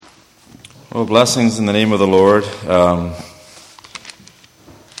Well, blessings in the name of the Lord.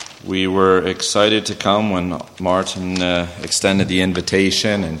 We were excited to come when Martin extended the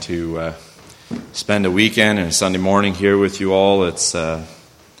invitation and to spend a weekend and a Sunday morning here with you all. We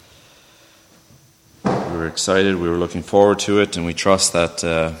were excited, we were looking forward to it, and we trust that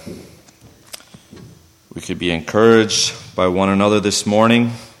we could be encouraged by one another this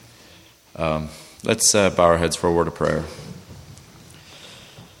morning. Let's bow our heads for a word of prayer.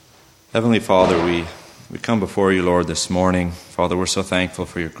 Heavenly Father, we come before you, Lord, this morning. Father, we're so thankful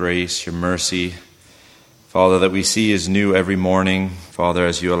for your grace, your mercy. Father, that we see is new every morning. Father,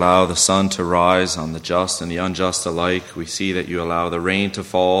 as you allow the sun to rise on the just and the unjust alike, we see that you allow the rain to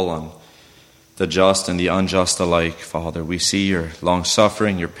fall on the just and the unjust alike. Father, we see your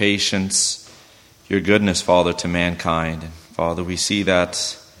long-suffering, your patience, your goodness, Father, to mankind. And Father, we see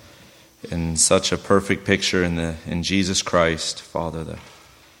that in such a perfect picture in Jesus Christ, Father, that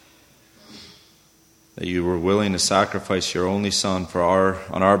you were willing to sacrifice your only Son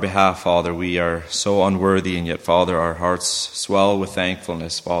on our behalf, Father. We are so unworthy, and yet, Father, our hearts swell with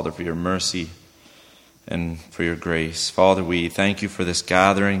thankfulness, Father, for your mercy and for your grace. Father, we thank you for this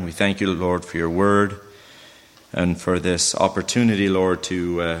gathering. We thank you, Lord, for your word and for this opportunity, Lord,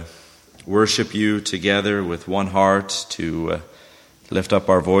 to worship you together with one heart, to lift up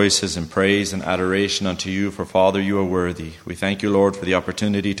our voices in praise and adoration unto you, for, Father, you are worthy. We thank you, Lord, for the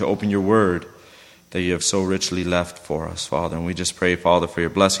opportunity to open your word that you have so richly left for us, Father. And we just pray, Father, for your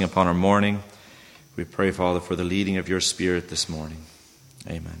blessing upon our morning. We pray, Father, for the leading of your Spirit this morning.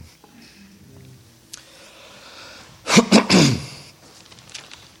 Amen.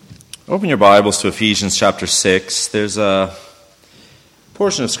 Open your Bibles to Ephesians chapter 6. There's a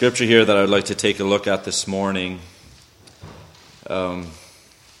portion of Scripture here that I would like to take a look at this morning.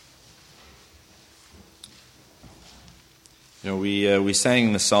 We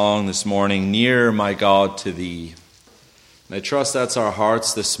sang the song this morning, "Near My God to Thee." And I trust that's our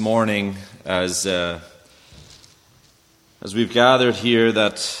hearts this morning as we've gathered here,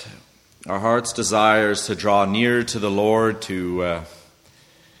 that our heart's desire is to draw near to the Lord, to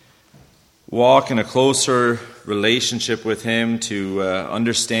walk in a closer relationship with Him, to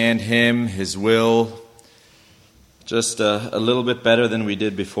understand Him, His will, just a little bit better than we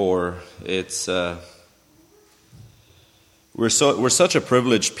did before. We're such a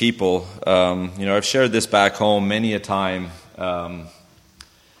privileged people. I've shared this back home many a time.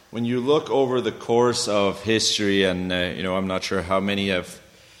 When you look over the course of history, and I'm not sure how many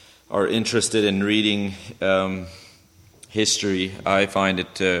are interested in reading history. I find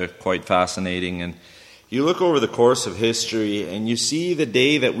it quite fascinating. And you look over the course of history, and you see the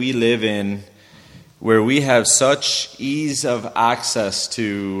day that we live in, where we have such ease of access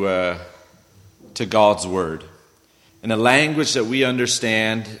to God's Word, in a language that we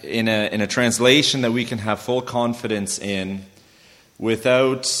understand, in a translation that we can have full confidence in,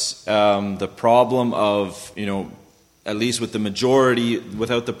 without the problem of, at least with the majority,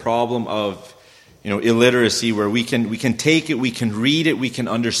 without the problem of, illiteracy, where we can take it, we can read it, we can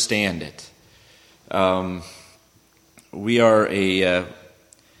understand it. We are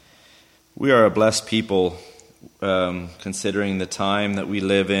a blessed people, considering the time that we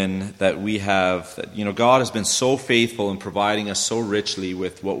live in, that we have, that, God has been so faithful in providing us so richly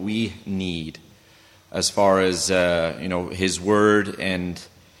with what we need, as far as His Word, and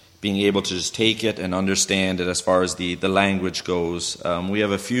being able to just take it and understand it as far as the language goes. We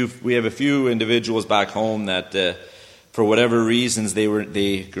have a few individuals back home that for whatever reasons they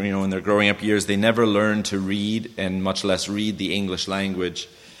in their growing up years, they never learned to read, and much less read the English language.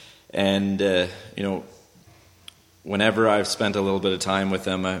 And whenever I've spent a little bit of time with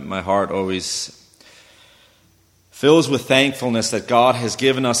them, my heart always fills with thankfulness that God has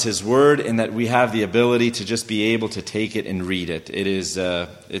given us His Word, and that we have the ability to just be able to take it and read it.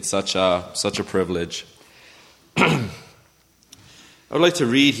 It's such a privilege. I would like to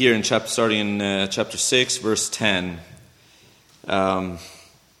read here starting in chapter 6, verse 10.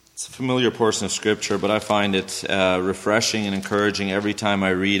 It's a familiar portion of Scripture, but I find it refreshing and encouraging every time I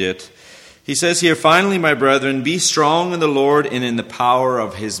read it. He says here, "Finally, my brethren, be strong in the Lord and in the power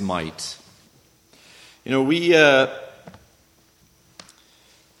of His might." We have,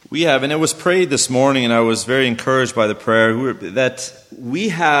 and it was prayed this morning, and I was very encouraged by the prayer, that we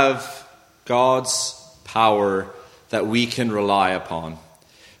have God's power that we can rely upon.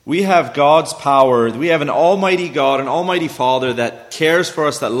 We have God's power. We have an almighty God, an almighty Father that cares for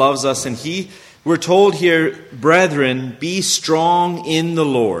us, that loves us, and we're told here, "Brethren, be strong in the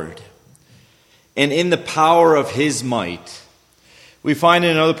Lord and in the power of His might." We find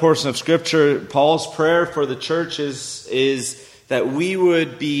in another portion of Scripture, Paul's prayer for the church is that we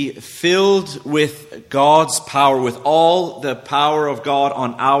would be filled with God's power, with all the power of God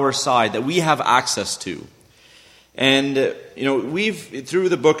on our side that we have access to. And, we've, through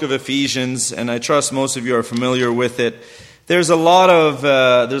the book of Ephesians, and I trust most of you are familiar with it, there's a lot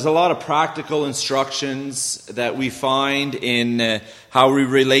of practical instructions that we find in how we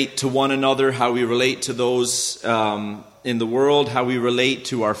relate to one another, how we relate to those in the world, how we relate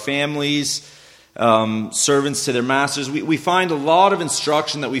to our families, servants to their masters. We find a lot of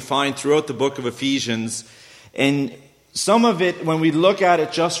instruction that we find throughout the book of Ephesians, and some of it, when we look at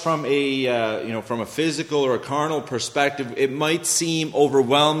it just from a physical or a carnal perspective, it might seem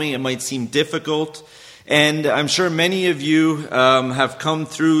overwhelming, it might seem difficult. And I'm sure many of you have come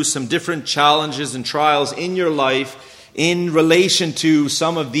through some different challenges and trials in your life in relation to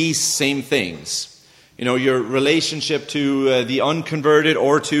some of these same things. Your relationship to the unconverted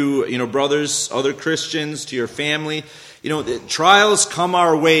or to, brothers, other Christians, to your family. Trials come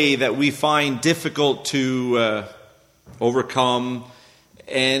our way that we find difficult to overcome.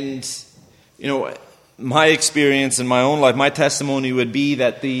 And, my experience in my own life, my testimony would be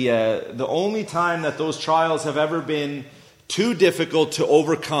that the only time that those trials have ever been too difficult to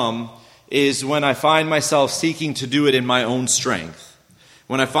overcome is when I find myself seeking to do it in my own strength.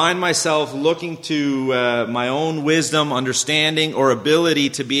 When I find myself looking to my own wisdom, understanding, or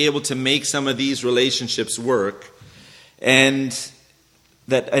ability to be able to make some of these relationships work, and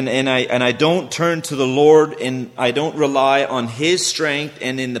I don't turn to the Lord, and I don't rely on His strength,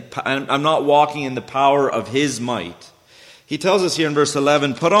 and I'm not walking in the power of His might. He tells us here in verse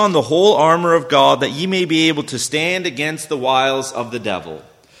 11, "Put on the whole armor of God, that ye may be able to stand against the wiles of the devil.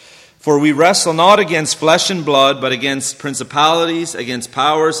 For we wrestle not against flesh and blood, but against principalities, against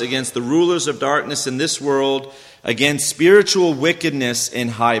powers, against the rulers of darkness in this world, against spiritual wickedness in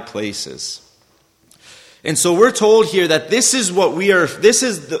high places." And so we're told here that this is what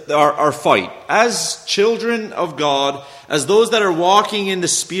our fight. As children of God, as those that are walking in the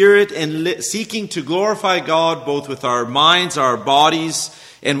Spirit and seeking to glorify God both with our minds, our bodies,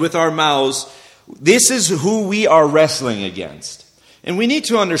 and with our mouths, this is who we are wrestling against. And we need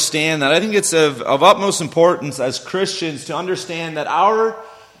to understand that. I think it's of utmost importance as Christians to understand that our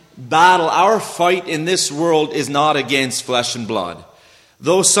battle, our fight in this world is not against flesh and blood.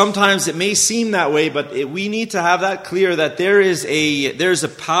 Though sometimes it may seem that way, but we need to have that clear that there's a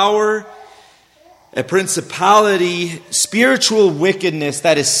power, a principality, spiritual wickedness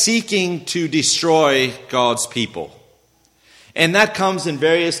that is seeking to destroy God's people. And that comes in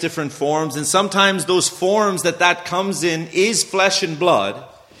various different forms, and sometimes those forms that comes in is flesh and blood.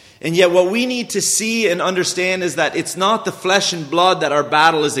 And yet what we need to see and understand is that it's not the flesh and blood that our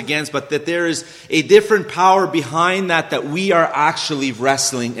battle is against, but that there is a different power behind that we are actually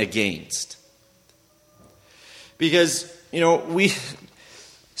wrestling against. Because, that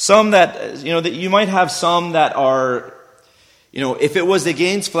you might have some that are, if it was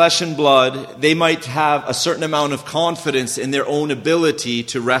against flesh and blood, they might have a certain amount of confidence in their own ability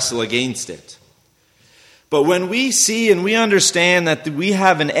to wrestle against it. But when we see and we understand that we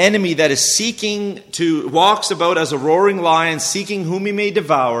have an enemy that is walks about as a roaring lion, seeking whom he may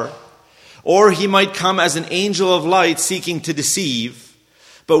devour, or he might come as an angel of light seeking to deceive.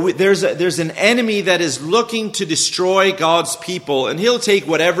 But there's an enemy that is looking to destroy God's people, and he'll take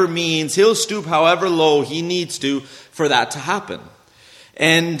whatever means, he'll stoop however low he needs to for that to happen.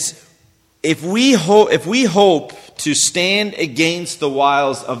 And if we hope to stand against the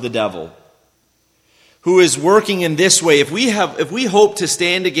wiles of the devil, who is working in this way, if we hope to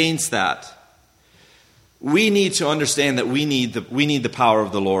stand against that, we need to understand that we need the power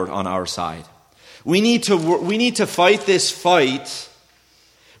of the Lord on our side. We need to fight this fight.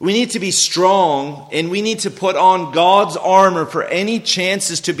 We need to be strong, and we need to put on God's armor for any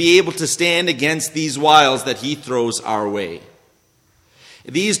chances to be able to stand against these wiles that He throws our way.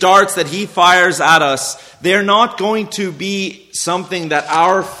 These darts that He fires at us, they're not going to be something that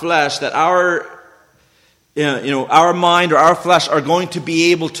our flesh, that our mind or our flesh are going to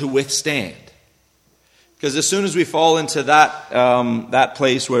be able to withstand. Because as soon as we fall into that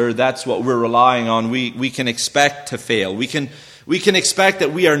place where that's what we're relying on, we can expect to fail. We can expect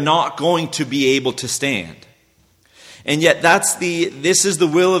that we are not going to be able to stand. And yet this is the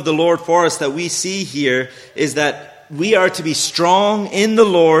will of the Lord for us that we see here, is that we are to be strong in the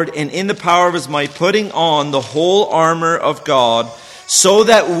Lord and in the power of His might, putting on the whole armor of God so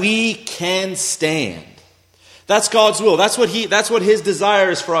that we can stand. That's God's will. That's what His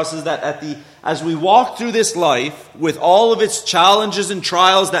desire is for us, is that as we walk through this life with all of its challenges and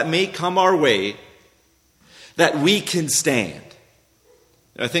trials that may come our way, that we can stand.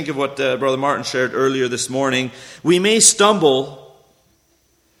 I think of what Brother Martin shared earlier this morning. We may stumble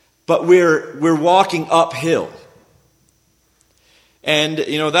but we're walking uphill. And,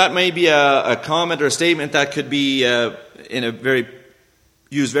 that may be a comment or a statement that could be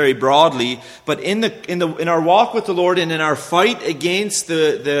used very broadly, but in our walk with the Lord and in our fight against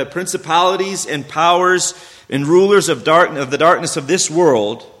the principalities and powers and rulers of the darkness of this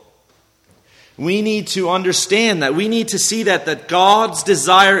world, we need to understand that. We need to see that God's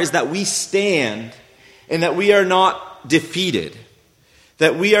desire is that we stand and that we are not defeated.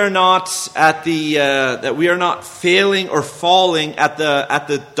 That we are not failing or falling at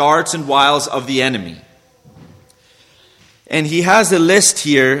the darts and wiles of the enemy. And he has a list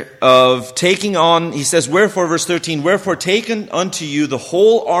here of taking on, he says, wherefore, verse 13, wherefore take unto you the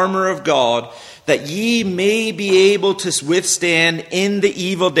whole armor of God, that ye may be able to withstand in the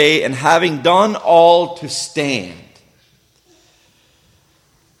evil day, and having done all to stand.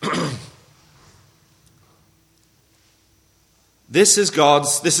 This is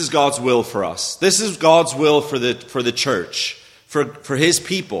God's will for us. This is God's will for the church, for his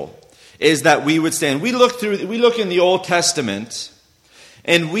people, is that we would stand. We look in the Old Testament,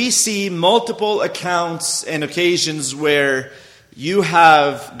 and we see multiple accounts and occasions where you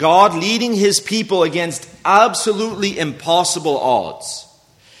have God leading his people against absolutely impossible odds.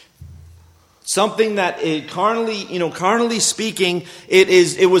 Something that carnally speaking,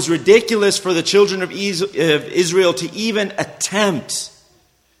 it was ridiculous for the children of Israel to even attempt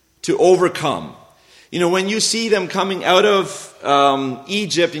to overcome. When you see them coming out of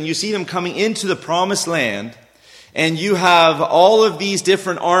Egypt and you see them coming into the promised land, and you have all of these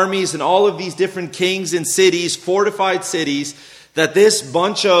different armies and all of these different kings and cities, fortified cities, that this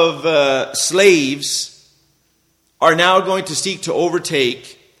bunch of slaves are now going to seek to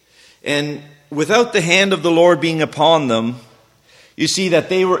overtake, and without the hand of the Lord being upon them, you see that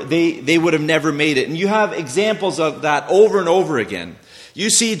they would have never made it. And you have examples of that over and over again. You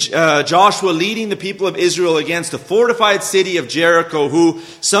see Joshua leading the people of Israel against the fortified city of Jericho, who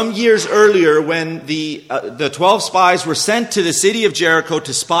some years earlier, when the 12 spies were sent to the city of Jericho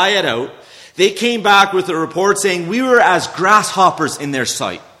to spy it out, they came back with a report saying, we were as grasshoppers in their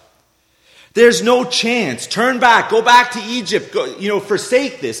sight. There's no chance. Turn back. Go back to Egypt.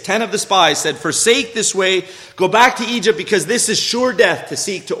 Forsake this. 10 of the spies said, forsake this way. Go back to Egypt, because this is sure death to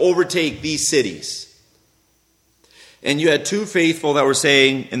seek to overtake these cities. And you had 2 faithful that were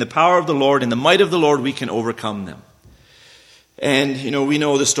saying, in the power of the Lord, in the might of the Lord, we can overcome them. And, we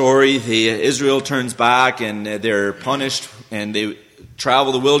know the story. Israel turns back and they're punished, and they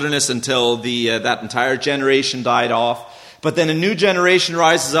travel the wilderness until that entire generation died off. But then a new generation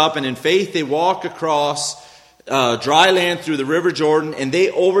rises up, and in faith they walk across dry land through the river Jordan, and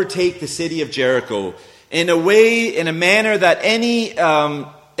they overtake the city of Jericho in a manner that any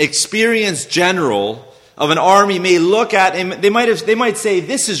experienced general of an army may look at, and they might say,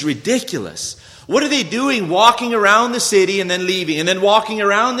 this is ridiculous. What are they doing, walking around the city and then leaving, and then walking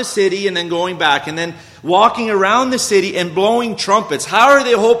around the city and then going back, and then walking around the city and blowing trumpets? How are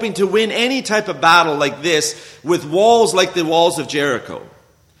they hoping to win any type of battle like this with walls like the walls of Jericho?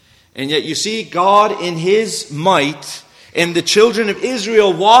 And yet you see God in his might, and the children of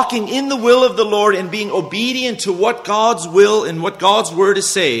Israel walking in the will of the Lord and being obedient to what God's will and what God's word is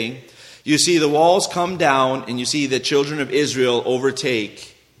saying. You see the walls come down, and you see the children of Israel overtake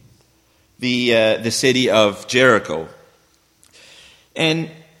the city of Jericho.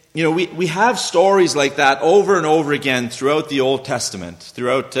 And we have stories like that over and over again throughout the Old Testament,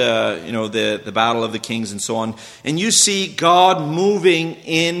 throughout the battle of the kings and so on. And you see God moving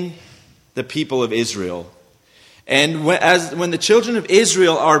in the people of Israel. And when the children of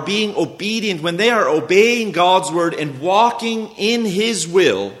Israel are being obedient, when they are obeying God's word and walking in his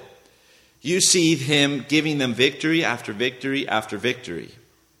will, you see him giving them victory after victory after victory.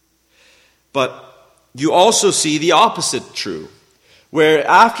 But you also see the opposite true, where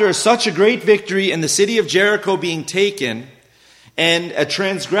after such a great victory in the city of Jericho being taken, and a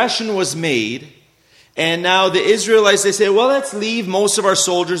transgression was made, and now the Israelites, they say, well, let's leave most of our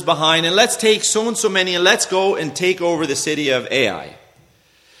soldiers behind, and let's take so and so many, and let's go and take over the city of Ai.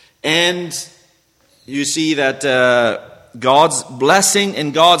 And you see that God's blessing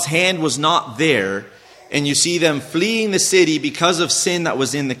and God's hand was not there. And you see them fleeing the city because of sin that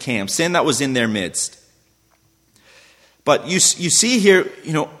was in the camp, sin that was in their midst. But you see here,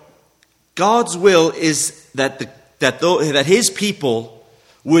 God's will is that his people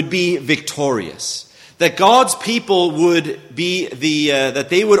would be victorious. That God's people would be that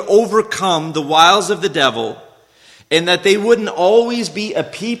they would overcome the wiles of the devil, and that they wouldn't always be a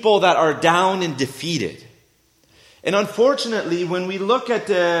people that are down and defeated. And unfortunately, when we look at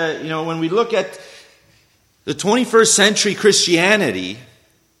the 21st century Christianity,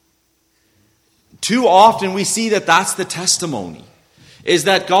 too often we see that that's the testimony. Is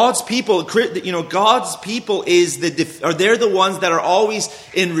that God's people, God's people they're the ones that are always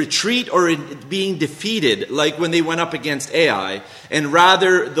in retreat or in being defeated, like when they went up against Ai, and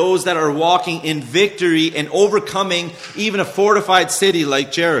rather those that are walking in victory and overcoming even a fortified city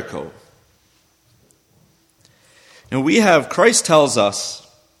like Jericho. And Christ tells us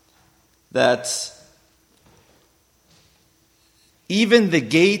that even the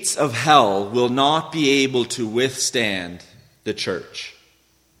gates of hell will not be able to withstand the church.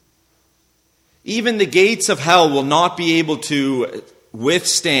 Even the gates of hell will not be able to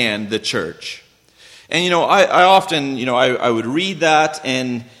withstand the church. And I often, I would read that,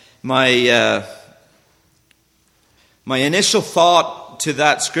 and my initial thought to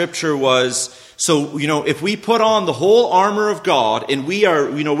that scripture was, so if we put on the whole armor of God and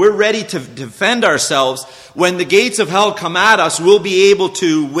we're ready to defend ourselves, when the gates of hell come at us, we'll be able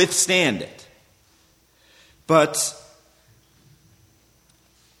to withstand it. But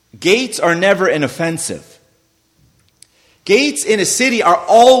gates are never an offensive. Gates in a city are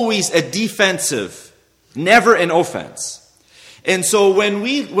always a defensive, never an offense. And so when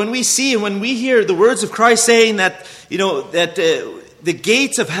we see and when we hear the words of Christ saying that the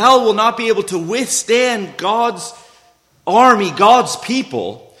gates of hell will not be able to withstand God's army, God's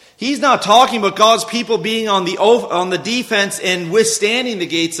people, he's not talking about God's people being on the defense and withstanding the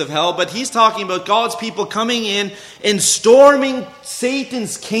gates of hell, but he's talking about God's people coming in and storming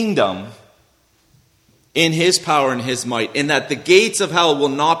Satan's kingdom in his power and his might, and that the gates of hell will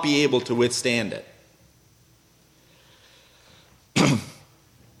not be able to withstand it.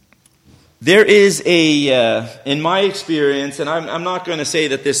 There is in my experience, and I'm not going to say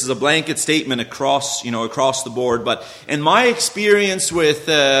that this is a blanket statement across the board, but in my experience with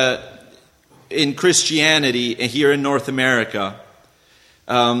in Christianity here in North America,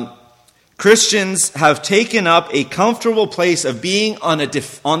 Christians have taken up a comfortable place of being on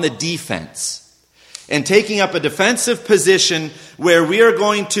the defense and taking up a defensive position where we are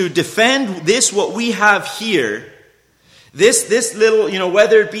going to defend what we have here. This little,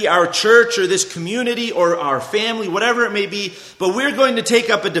 whether it be our church or this community or our family, whatever it may be, but we're going to take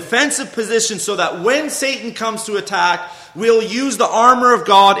up a defensive position so that when Satan comes to attack, we'll use the armor of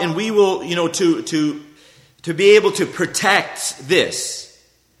God and we will, to be able to protect this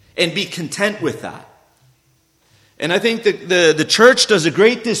and be content with that. And I think that the church does a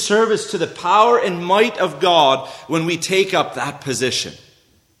great disservice to the power and might of God when we take up that position.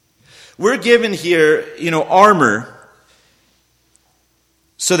 We're given here, armor,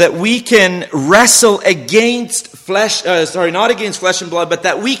 so that we can wrestle against not against flesh and blood, but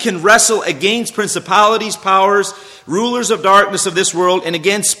that we can wrestle against principalities, powers, rulers of darkness of this world, and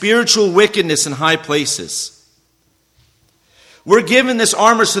against spiritual wickedness in high places. We're given this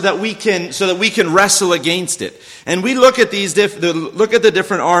armor so that we can wrestle against it. And we look at look at the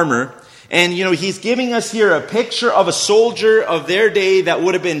different armor, and he's giving us here a picture of a soldier of their day that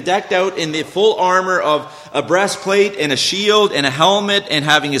would have been decked out in the full armor of a breastplate and a shield and a helmet and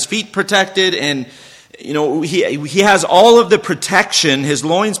having his feet protected, and he has all of the protection, his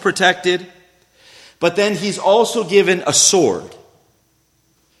loins protected, but then he's also given a sword.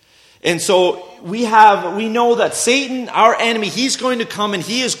 And so we know that Satan, our enemy, he's going to come and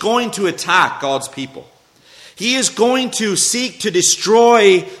he is going to attack God's people. He is going to seek to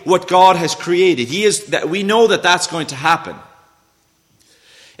destroy what God has created. We know that that's going to happen.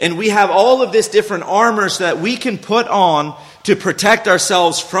 And we have all of this different armor so that we can put on to protect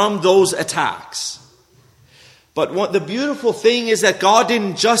ourselves from those attacks. But the beautiful thing is that God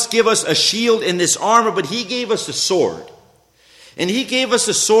didn't just give us a shield in this armor, but he gave us a sword. And he gave us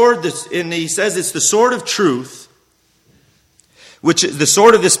a sword, and he says it's the sword of truth, which is the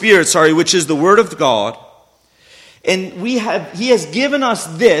sword of the Spirit, which is the word of God. And he has given us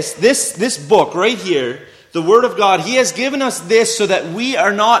this book right here, the Word of God. He has given us this so that we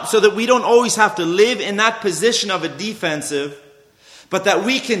don't always have to live in that position of a defensive, but that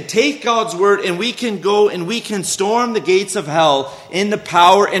we can take God's Word and we can go and we can storm the gates of hell in the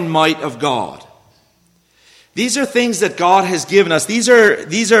power and might of God. These are things that God has given us. These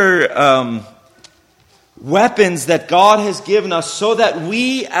are weapons that God has given us so that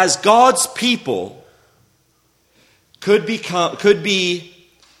we as God's people could be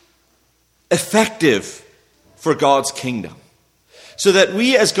effective for God's kingdom. So that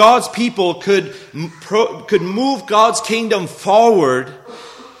we as God's people could move God's kingdom forward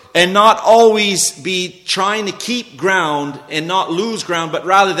and not always be trying to keep ground and not lose ground, but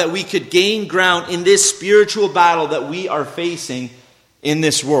rather that we could gain ground in this spiritual battle that we are facing in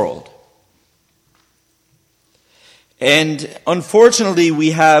this world. And unfortunately,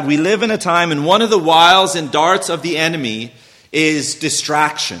 we live in a time, and one of the wiles and darts of the enemy is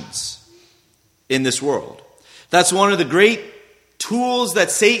distractions in this world. That's one of the great tools that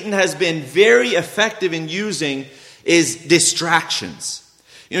Satan has been very effective in using, is distractions.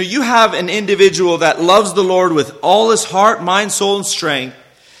 You have an individual that loves the Lord with all his heart, mind, soul, and strength,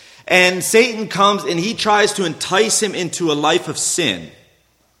 and Satan comes and he tries to entice him into a life of sin.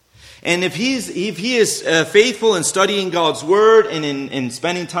 And if he is faithful in studying God's Word and in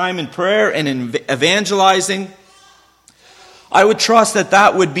spending time in prayer and in evangelizing, I would trust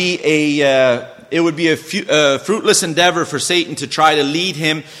that would be a fruitless endeavor for Satan to try to lead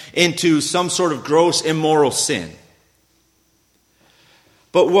him into some sort of gross immoral sin.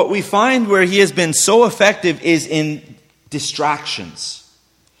 But what we find where he has been so effective is in distractions.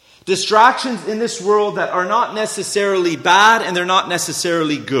 Distractions in this world that are not necessarily bad and they're not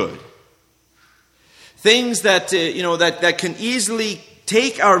necessarily good. Things that that can easily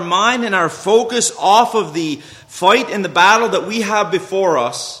take our mind and our focus off of the fight and the battle that we have before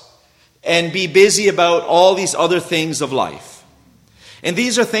us and be busy about all these other things of life. And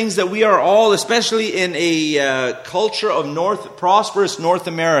these are things that we are all, especially in a culture of prosperous North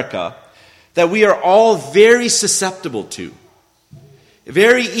America, that we are all very susceptible to.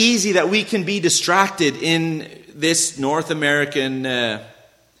 Very easy that we can be distracted in this North American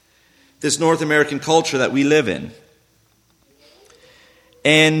culture that we live in.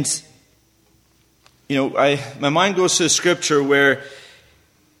 And, my mind goes to a scripture where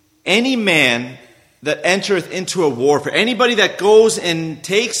any man that entereth into a warfare, anybody that goes and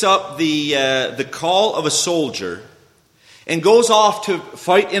takes up the call of a soldier and goes off to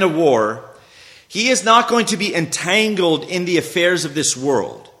fight in a war, he is not going to be entangled in the affairs of this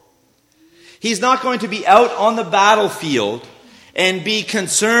world. He's not going to be out on the battlefield and be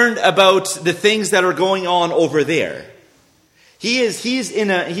concerned about the things that are going on over there. He's in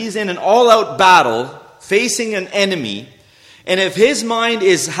an all-out battle facing an enemy, and if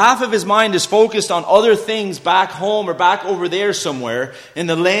half of his mind is focused on other things back home or back over there somewhere in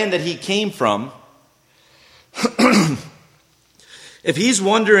the land that he came from, if he's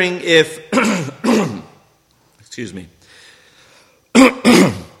wondering if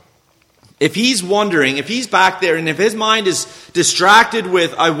if he's back there and if his mind is distracted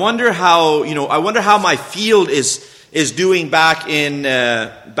with, I wonder how my field is doing back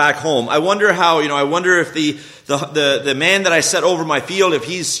home. I wonder if the man that I set over my field, if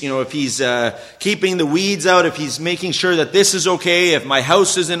he's keeping the weeds out, if he's making sure that this is okay, if my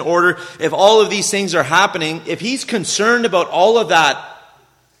house is in order, if all of these things are happening, if he's concerned about all of that,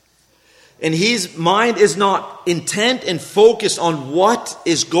 and his mind is not intent and focused on what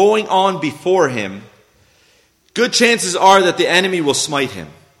is going on before him, good chances are that the enemy will smite him.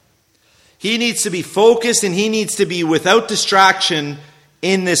 He needs to be focused and he needs to be without distraction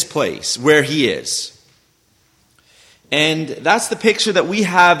in this place where he is. And that's the picture that we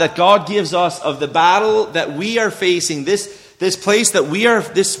have, that God gives us of the battle that we are facing, this place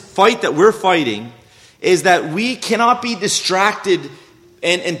this fight that we're fighting, is that we cannot be distracted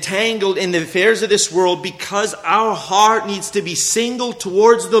and entangled in the affairs of this world, because our heart needs to be single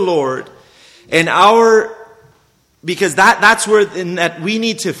towards the Lord, and because that's where that we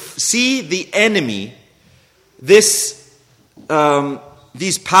need to see the enemy, these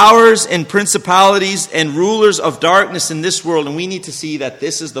powers and principalities and rulers of darkness in this world, and we need to see that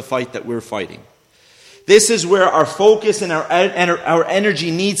this is the fight that we're fighting. This is where our focus and our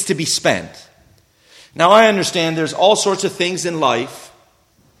energy needs to be spent. Now, I understand there's all sorts of things in life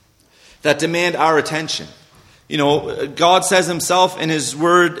that demand our attention. God says himself in his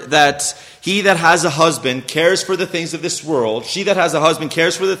word that he that has a husband cares for the things of this world. She that has a husband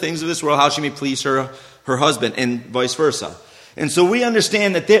cares for the things of this world, how she may please her husband, and vice versa. And so we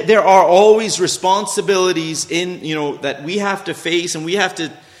understand that there are always responsibilities that we have to face and we have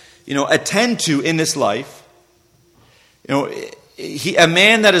to attend to in this life. A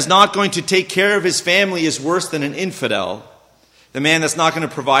man that is not going to take care of his family is worse than an infidel. The man that's not going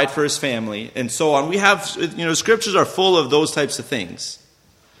to provide for his family, and so on. We have, scriptures are full of those types of things.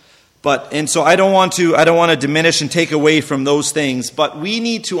 And so I don't want to diminish and take away from those things, but we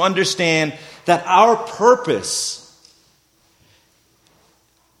need to understand that our purpose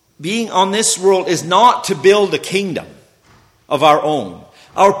being on this world is not to build a kingdom of our own.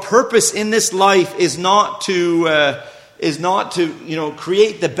 Our purpose in this life is not to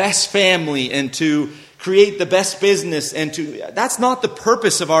create the best family and to create the best business, and that's not the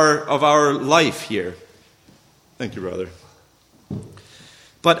purpose of our life here. Thank you, brother.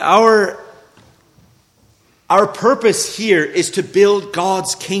 But our purpose here is to build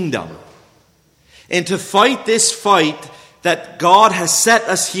God's kingdom. and to fight this fight that God has set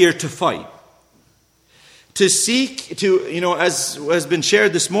us here to fight. To seek to, as has been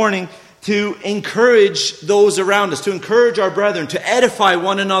shared this morning, to encourage those around us, to encourage our brethren, to edify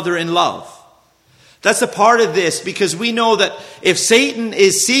one another in love. That's a part of this, because we know that if Satan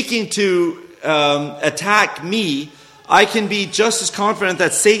is seeking to attack me, I can be just as confident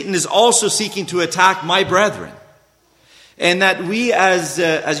that Satan is also seeking to attack my brethren. And that we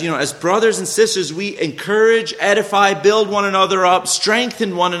as brothers and sisters, we encourage, edify, build one another up,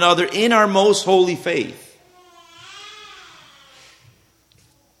 strengthen one another in our most holy faith.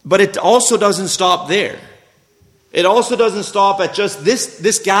 But it also doesn't stop there. It also doesn't stop at just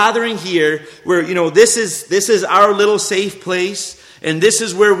this gathering here, where this is our little safe place, and this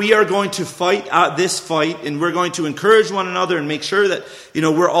is where we are going to fight out this fight, and we're going to encourage one another and make sure that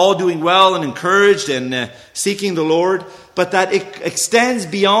we're all doing well and encouraged and seeking the Lord. But that it extends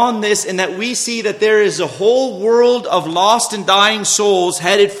beyond this, and that we see that there is a whole world of lost and dying souls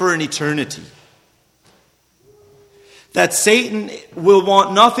headed for an eternity. That Satan will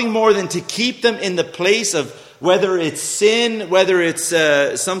want nothing more than to keep them in the place of, whether it's sin, whether it's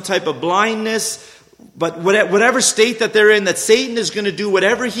some type of blindness, but whatever state that they're in, that Satan is going to do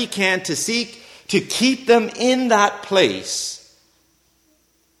whatever he can to seek to keep them in that place.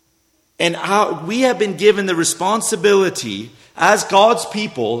 And we have been given the responsibility as God's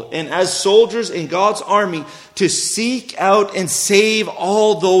people and as soldiers in God's army to seek out and save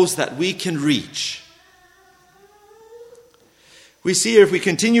all those that we can reach. We see here, if we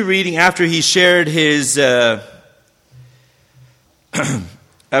continue reading, after he shared his the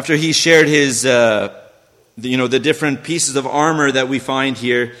different pieces of armor that we find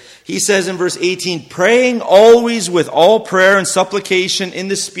here, he says in verse 18, praying always with all prayer and supplication in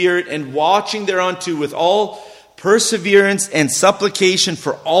the Spirit, and watching thereunto with all perseverance and supplication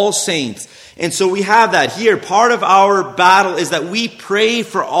for all saints. And so we have that here. Part of our battle is that we pray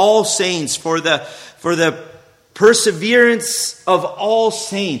for all saints, for the perseverance of all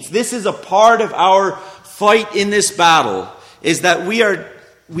saints. This is a part of our fight in this battle, is that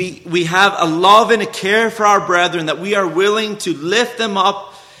we have a love and a care for our brethren, that we are willing to lift them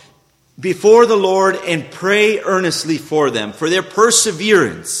up before the Lord and pray earnestly for them, for their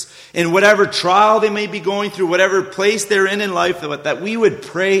perseverance in whatever trial they may be going through, whatever place they're in life, that we would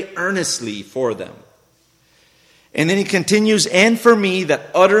pray earnestly for them. And then he continues, and for me, that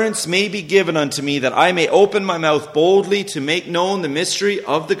utterance may be given unto me, that I may open my mouth boldly to make known the mystery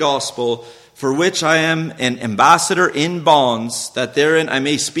of the gospel, for which I am an ambassador in bonds, that therein I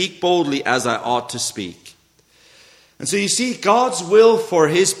may speak boldly as I ought to speak. And so you see, God's will for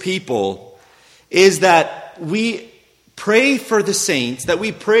his people is that we pray for the saints, that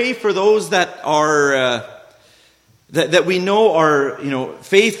we pray for those that are that we know are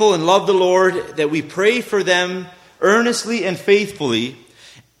faithful and love the Lord, that we pray for them earnestly and faithfully,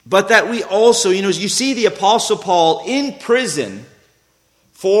 but that we also, you see the Apostle Paul in prison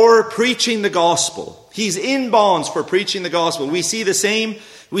for preaching the gospel. He's in bonds for preaching the gospel. We see the same.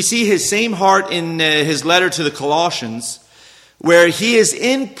 We see his same heart in his letter to the Colossians, where he is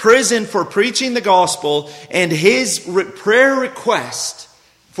in prison for preaching the gospel, and his prayer request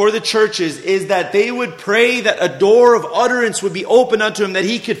for the churches is that they would pray that a door of utterance would be opened unto him, that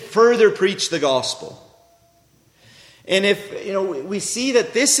he could further preach the gospel. And if we see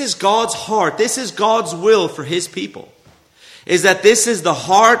that this is God's heart, this is God's will for his people, is that this is the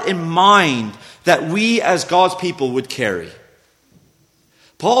heart and mind that we as God's people would carry.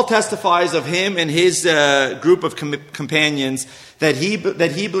 Paul testifies of him and his group of companions that he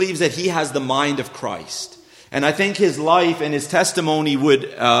believes that he has the mind of Christ. And I think his life and his testimony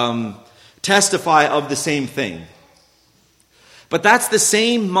would testify of the same thing. But that's the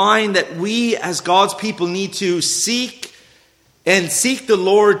same mind that we as God's people need to seek the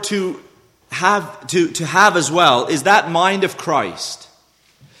Lord to have as well, is that mind of Christ.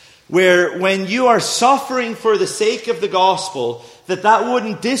 Where when you are suffering for the sake of the gospel, that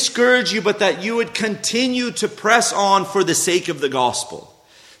wouldn't discourage you, but that you would continue to press on for the sake of the gospel.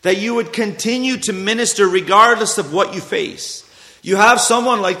 That you would continue to minister regardless of what you face. You have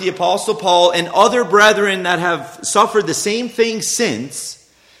someone like the Apostle Paul and other brethren that have suffered the same thing since.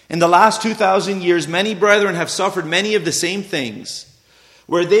 In the last 2,000 years, many brethren have suffered many of the same things,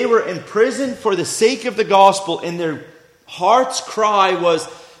 where they were imprisoned for the sake of the gospel, and their heart's cry was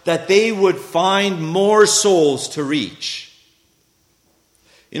that they would find more souls to reach.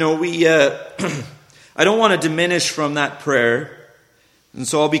 I don't want to diminish from that prayer, and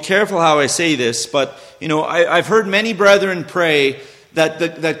so I'll be careful how I say this, but I've heard many brethren pray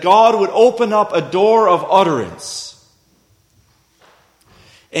that God would open up a door of utterance.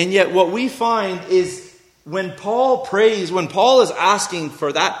 And yet what we find is when Paul prays, when Paul is asking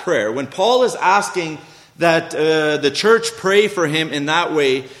for that prayer, when Paul is asking that the church pray for him in that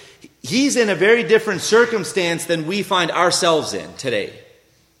way, he's in a very different circumstance than we find ourselves in today.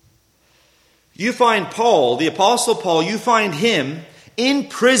 You find Paul, the Apostle Paul, you find him in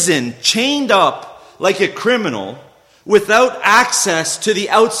prison, chained up like a criminal, without access to the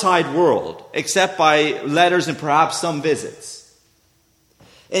outside world, except by letters and perhaps some visits.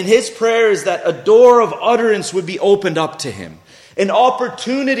 And his prayer is that a door of utterance would be opened up to him. An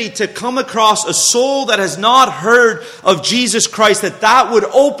opportunity to come across a soul that has not heard of Jesus Christ, that would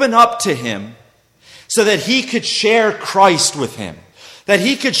open up to him so that he could share Christ with him. That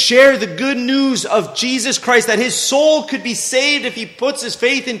he could share the good news of Jesus Christ, that his soul could be saved if he puts his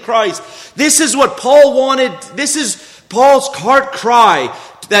faith in Christ. This is what Paul wanted. This is Paul's heart cry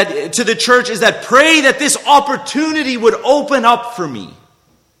that to the church, is that pray that this opportunity would open up for me.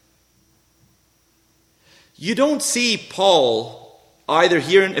 You don't see Paul, either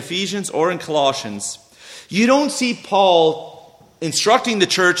here in Ephesians or in Colossians, you don't see Paul instructing the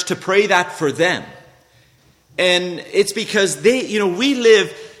church to pray that for them. And it's because we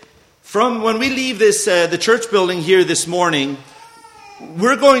live, from when we leave this the church building here this morning,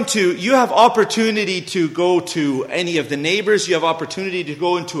 you have opportunity to go to any of the neighbors, you have opportunity to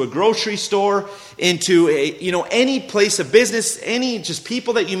go into a grocery store, into any place of business, any just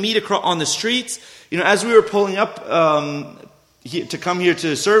people that you meet across on the streets. As we were pulling up to come here to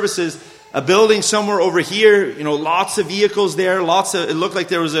the services, a building somewhere over here, lots of vehicles there, it looked like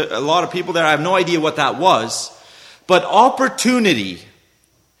there was a lot of people there. I have no idea what that was. But opportunity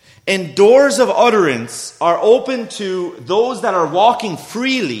and doors of utterance are open to those that are walking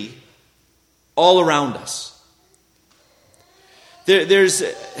freely all around us.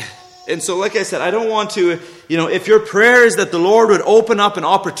 And so, like I said, I don't want to, if your prayer is that the Lord would open up an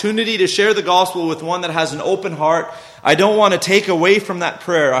opportunity to share the gospel with one that has an open heart, I don't want to take away from that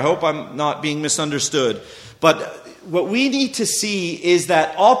prayer. I hope I'm not being misunderstood. But what we need to see is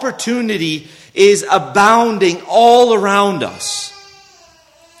that opportunity is abounding all around us.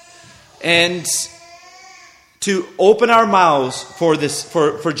 And to open our mouths for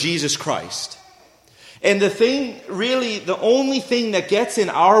Jesus Christ. And the only thing that gets in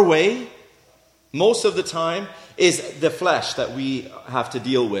our way, most of the time, is the flesh that we have to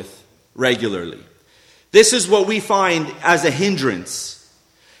deal with regularly. This is what we find as a hindrance.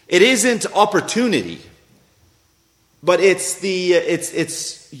 It isn't opportunity, but it's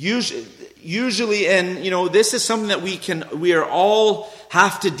usually, and this is something that we are all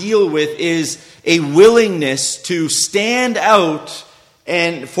have to deal with, is a willingness to stand out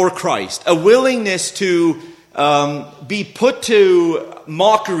and for Christ, a willingness to be put to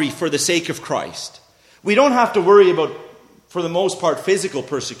mockery for the sake of Christ. We don't have to worry about, for the most part, physical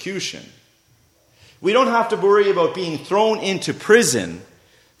persecution. We don't have to worry about being thrown into prison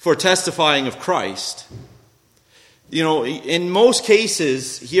for testifying of Christ. In most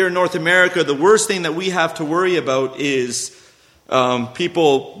cases here in North America, the worst thing that we have to worry about is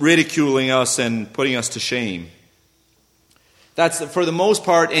people ridiculing us and putting us to shame. That's for the most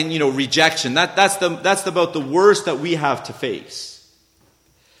part, and rejection. That's about the worst that we have to face.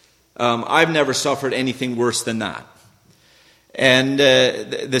 I've never suffered anything worse than that. And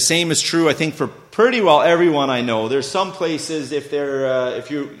the same is true, I think, for pretty well everyone I know. There's some places, if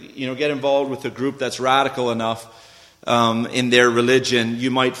you get involved with a group that's radical enough in their religion, you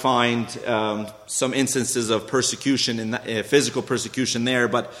might find some instances of persecution, physical persecution there.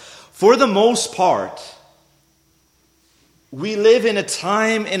 But for the most part, we live in a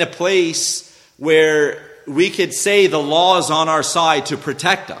time, in a place where we could say the law is on our side to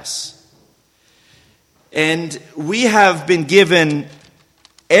protect us. And we have been given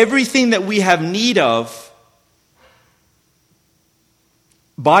everything that we have need of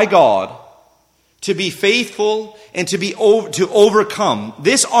by God to be faithful and to overcome.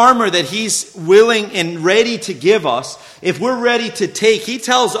 This armor that He's willing and ready to give us, if we're ready to take, He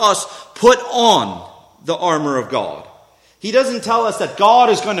tells us, put on the armor of God. He doesn't tell us that God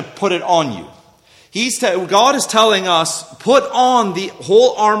is going to put it on you. God is telling us, put on the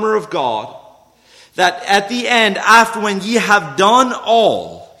whole armor of God, that at the end, after when ye have done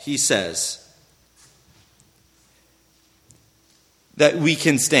all, He says, that we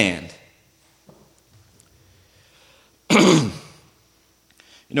can stand.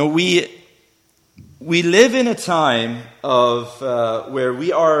 We live in a time of where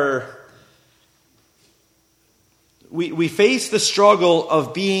we face the struggle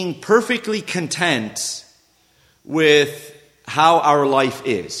of being perfectly content with how our life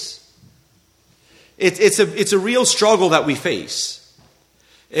is. It's a real struggle that we face.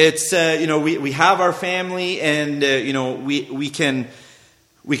 It's we have our family, and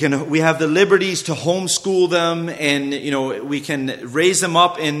we have the liberties to homeschool them, and we can raise them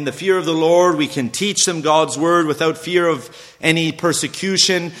up in the fear of the Lord. We can teach them God's word without fear of any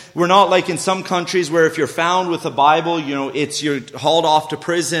persecution. We're not like in some countries where if you're found with a Bible, you're hauled off to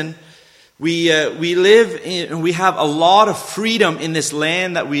prison. We have a lot of freedom in this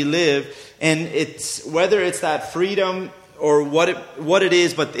land that we live, and it's whether it's that freedom or what it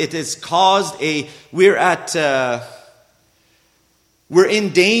is, but it has caused we're in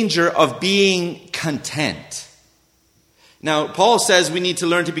danger of being content. Now, Paul says we need to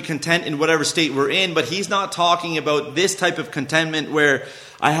learn to be content in whatever state we're in, but he's not talking about this type of contentment where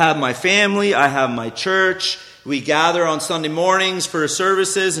I have my family, I have my church, we gather on Sunday mornings for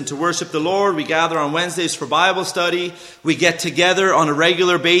services and to worship the Lord, we gather on Wednesdays for Bible study, we get together on a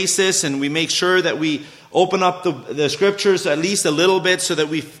regular basis, and we make sure that we open up the scriptures at least a little bit so that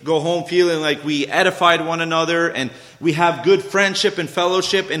we go home feeling like we edified one another, and we have good friendship and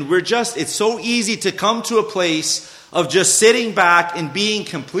fellowship, and it's so easy to come to a place of just sitting back and being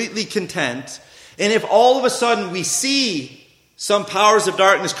completely content. And if all of a sudden we see some powers of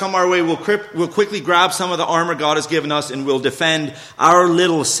darkness come our way, we'll quickly grab some of the armor God has given us, and we'll defend our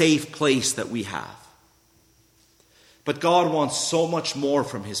little safe place that we have. But God wants so much more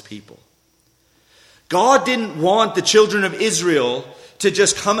from his people. God didn't want the children of Israel to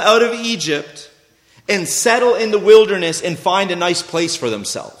just come out of Egypt and settle in the wilderness and find a nice place for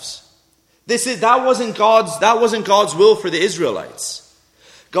themselves. That wasn't God's will for the Israelites.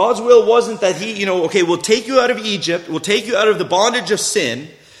 God's will wasn't that we'll take you out of Egypt, we'll take you out of the bondage of sin,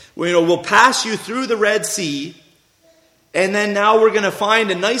 we'll pass you through the Red Sea, and then now we're going to find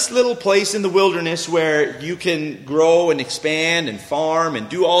a nice little place in the wilderness where you can grow and expand and farm and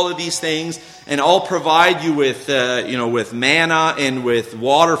do all of these things, and I'll provide you with manna and with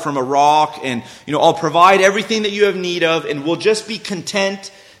water from a rock, and I'll provide everything that you have need of, and we'll just be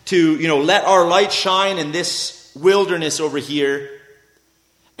content to let our light shine in this wilderness over here.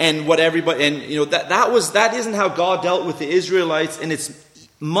 And that isn't how God dealt with the Israelites, and it's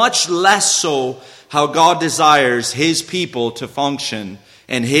much less so how God desires his people to function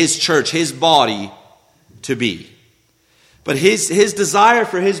and his church, his body, to be. But his desire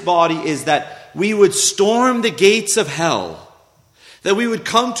for his body is that we would storm the gates of hell. That we would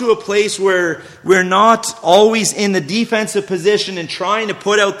come to a place where we're not always in the defensive position and trying to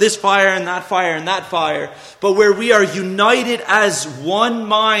put out this fire and that fire and that fire, but where we are united as one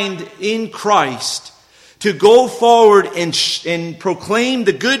mind in Christ to go forward and proclaim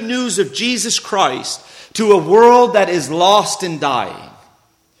the good news of Jesus Christ to a world that is lost and dying.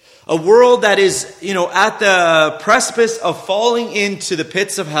 A world that is, at the precipice of falling into the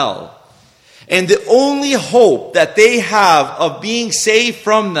pits of hell. And the only hope that they have of being saved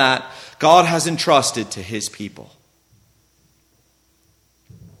from that, God has entrusted to his people.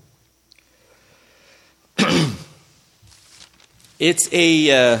 It's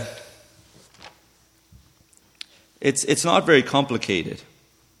not very complicated.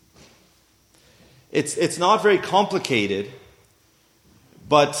 It's not very complicated,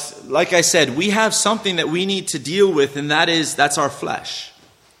 but like I said, we have something that we need to deal with, and that's our flesh.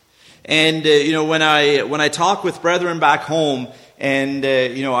 And when I talk with brethren back home, and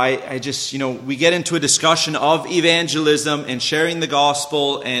I just we get into a discussion of evangelism and sharing the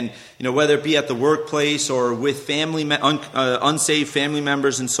gospel, and whether it be at the workplace or with unsaved family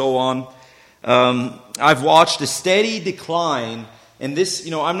members and so on, I've watched a steady decline. And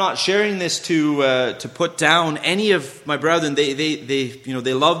this, I'm not sharing this to put down any of my brethren.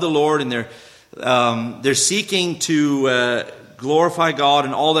 They love the Lord, and they're seeking to glorify God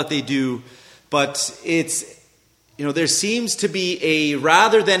in all that they do. But there seems to be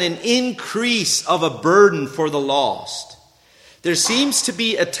rather than an increase of a burden for the lost, there seems to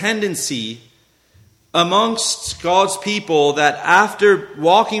be a tendency amongst God's people that after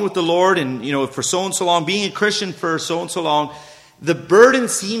walking with the Lord and for so and so long, being a Christian for so and so long, the burden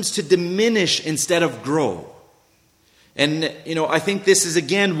seems to diminish instead of grow. And I think this is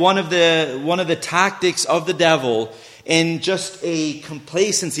again one of the tactics of the devil, and just a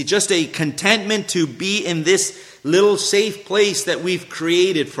complacency, just a contentment to be in this little safe place that we've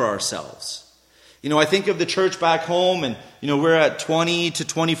created for ourselves. I think of the church back home, and we're at 20 to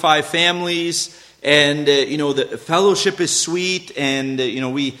 25 families, and the fellowship is sweet, and there's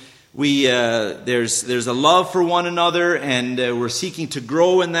a love for one another, and we're seeking to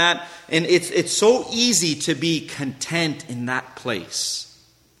grow in that, and it's so easy to be content in that place.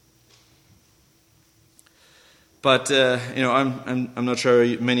 But I'm not sure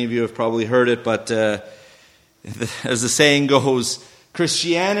many of you have probably heard it, but as the saying goes,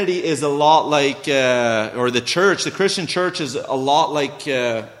 Christianity is a lot like, or the Christian church is a lot like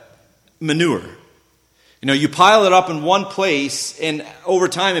manure. You pile it up in one place, and over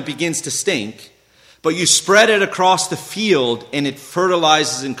time it begins to stink. But you spread it across the field, and it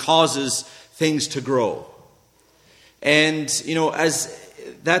fertilizes and causes things to grow. And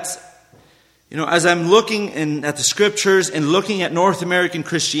as I'm looking at the scriptures and looking at North American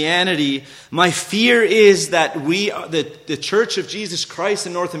Christianity, my fear is that the Church of Jesus Christ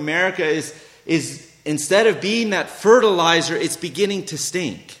in North America is instead of being that fertilizer, it's beginning to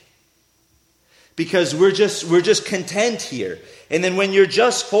stink. Because we're just content here. And then when you're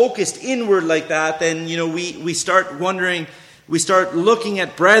just focused inward like that, then we start wondering, we start looking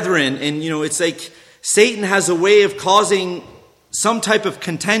at brethren, and it's like Satan has a way of causing some type of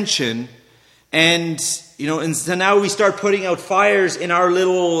contention. And so now we start putting out fires in our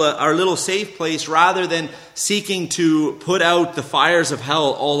little safe place rather than seeking to put out the fires of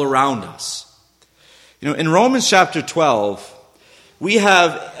hell all around us. In Romans chapter 12, we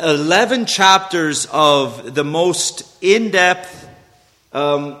have 11 chapters of the most in-depth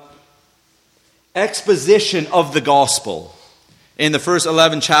exposition of the gospel in the first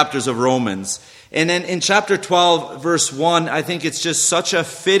 11 chapters of Romans. And then in chapter 12, verse 1, I think it's just such a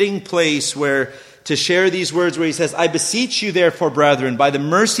fitting place where to share these words where he says, I beseech you therefore, brethren, by the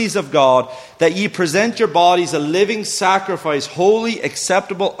mercies of God, that ye present your bodies a living sacrifice, holy,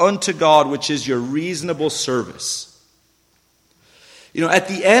 acceptable unto God, which is your reasonable service. At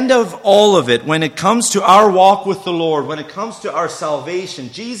the end of all of it, when it comes to our walk with the Lord, when it comes to our salvation,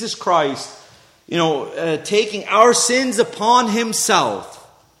 Jesus Christ, taking our sins upon himself,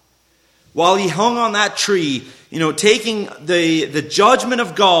 while he hung on that tree, taking the judgment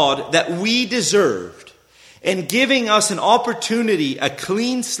of God that we deserved and giving us an opportunity, a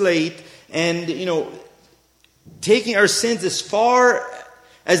clean slate, and, taking our sins as far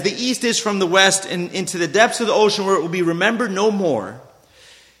as the east is from the west and into the depths of the ocean where it will be remembered no more.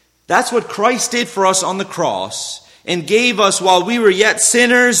 That's what Christ did for us on the cross and gave us while we were yet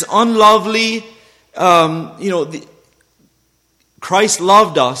sinners, unlovely. Christ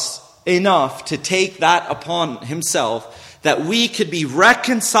loved us enough to take that upon himself that we could be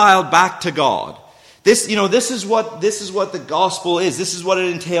reconciled back to God. This is what the gospel is. This is what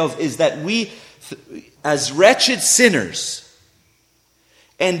it entails, is that we, as wretched sinners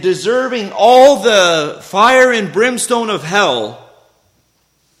and deserving all the fire and brimstone of hell,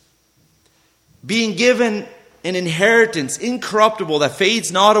 being given an inheritance incorruptible that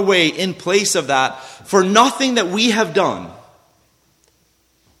fades not away in place of that for nothing that we have done.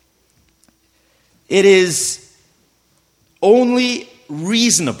 It is only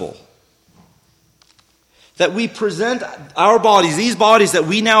reasonable that we present our bodies, these bodies that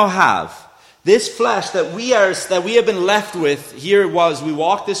we now have, this flesh that we have been left with here as we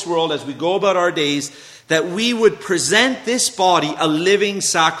walk this world, as we go about our days, that we would present this body a living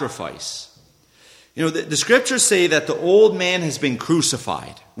sacrifice. The scriptures say that the old man has been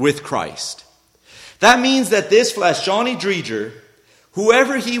crucified with Christ. That means that this flesh, Johny Driedger,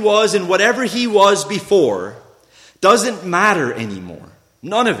 whoever he was and whatever he was before, doesn't matter anymore.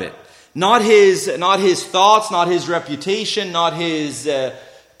 None of it. Not his thoughts, not his reputation, not his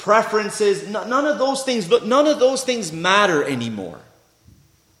preferences. None of those things. None of those things matter anymore.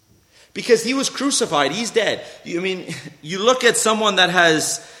 Because he was crucified. He's dead. You look at someone that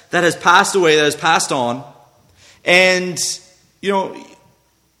has passed away, that has passed on, and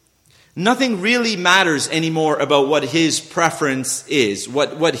nothing really matters anymore about what his preference is,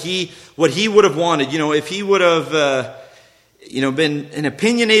 what he would have wanted. If he would have been an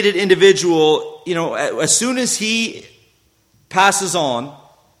opinionated individual, as soon as he passes on,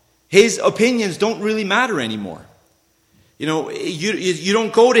 his opinions don't really matter anymore. You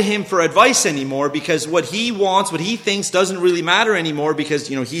don't go to him for advice anymore because what he wants, what he thinks doesn't really matter anymore because,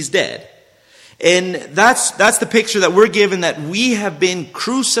 he's dead. And that's the picture that we're given, that we have been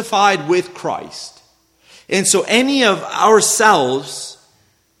crucified with Christ. And so any of ourselves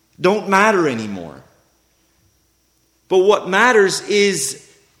don't matter anymore. But what matters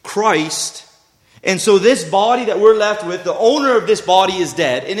is Christ. And so this body that we're left with, the owner of this body is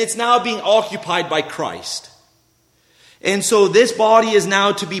dead, and it's now being occupied by Christ. And so this body is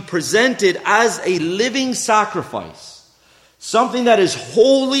now to be presented as a living sacrifice. Something that is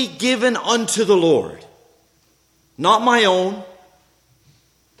wholly given unto the Lord. Not my own,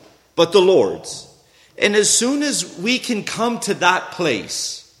 but the Lord's. And as soon as we can come to that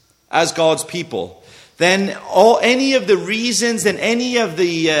place as God's people, then any of the reasons and any of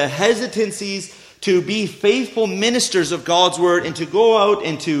the hesitancies to be faithful ministers of God's word and to go out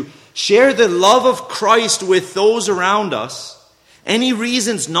and to share the love of Christ with those around us any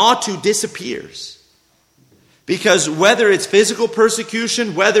reasons not to disappears. Because whether it's physical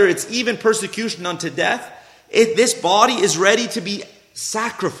persecution, whether it's even persecution unto death, this body is ready to be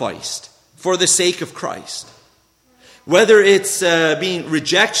sacrificed for the sake of Christ. Whether it's being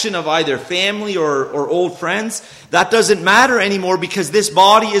rejection of either family or old friends, that doesn't matter anymore because this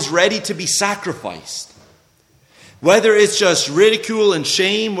body is ready to be sacrificed. Whether it's just ridicule and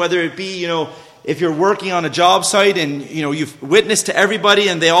shame, whether it be, if you're working on a job site and, you've witnessed to everybody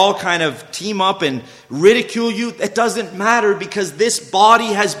and they all kind of team up and ridicule you, it doesn't matter because this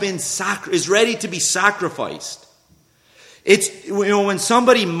body has been is ready to be sacrificed. It's, when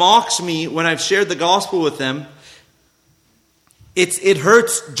somebody mocks me when I've shared the gospel with them, it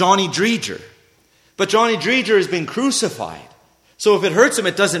hurts Johny Driedger. But Johny Driedger has been crucified. So if it hurts him,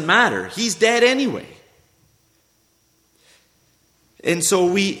 it doesn't matter. He's dead anyway. And so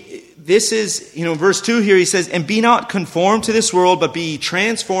this is, verse 2 here, he says, "And be not conformed to this world, but be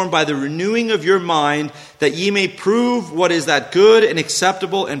transformed by the renewing of your mind, that ye may prove what is that good and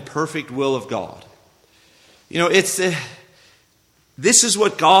acceptable and perfect will of God." This is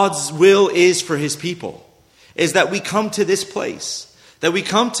what God's will is for his people, is that we come to this place. That we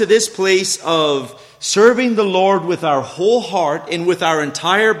come to this place of serving the Lord with our whole heart and with our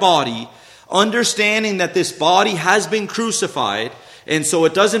entire body, understanding that this body has been crucified, and so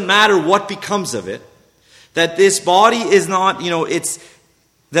it doesn't matter what becomes of it. That this body is not,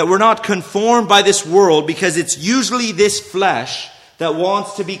 that we're not conformed by this world, because it's usually this flesh that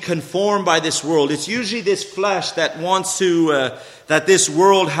wants to be conformed by this world. It's usually this flesh that wants to, that this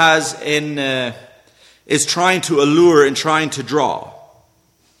world has is trying to allure and trying to draw.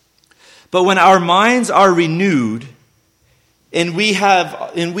 But when our minds are renewed and we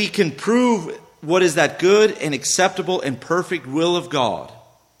can prove what is that good and acceptable and perfect will of God,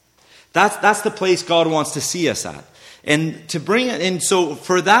 that's the place God wants to see us at. And to bring it, and so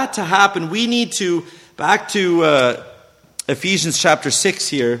for that to happen, we need to, back to Ephesians chapter 6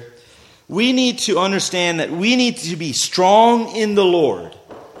 here, we need to understand that we need to be strong in the Lord.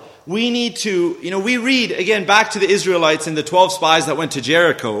 We need to, we read, again, back to the Israelites and the 12 spies that went to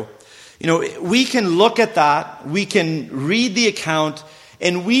Jericho. We can look at that, we can read the account,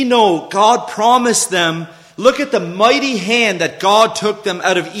 and we know God promised them, look at the mighty hand that God took them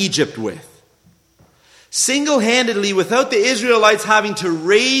out of Egypt with. Single-handedly, without the Israelites having to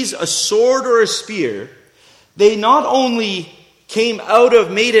raise a sword or a spear, they not only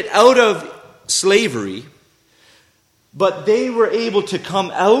made it out of slavery, but they were able to come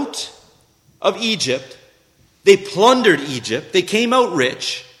out of Egypt. They plundered Egypt. They came out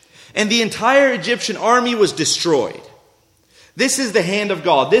rich. And the entire Egyptian army was destroyed. This is the hand of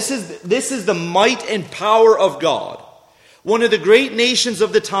God. This is the might and power of God. One of the great nations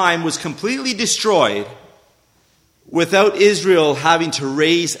of the time was completely destroyed without Israel having to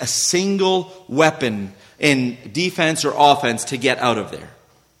raise a single weapon in defense or offense to get out of there.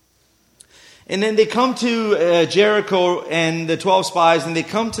 And then they come to Jericho and the 12 spies, and they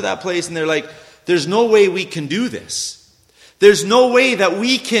come to that place and they're like, there's no way we can do this. There's no way that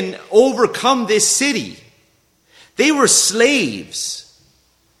we can overcome this city. They were slaves.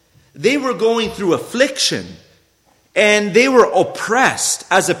 They were going through affliction. And they were oppressed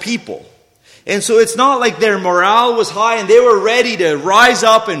as a people. And so it's not like their morale was high and they were ready to rise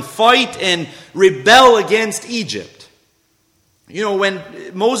up and fight and rebel against Egypt. When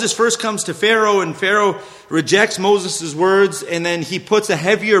Moses first comes to Pharaoh and Pharaoh rejects Moses' words and then he puts a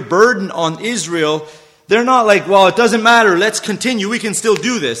heavier burden on Israel, they're not like, well, it doesn't matter, let's continue, we can still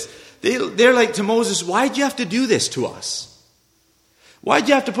do this. They're like to Moses, why'd you have to do this to us? Why'd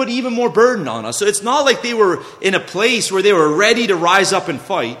you have to put even more burden on us? So it's not like they were in a place where they were ready to rise up and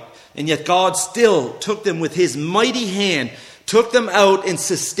fight, and yet God still took them with his mighty hand, took them out and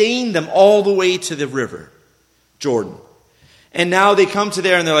sustained them all the way to the river, Jordan. And now they come to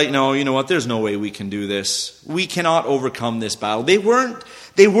there and they're like, no, you know what? There's no way we can do this. We cannot overcome this battle. They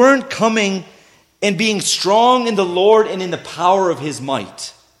weren't coming and being strong in the Lord and in the power of his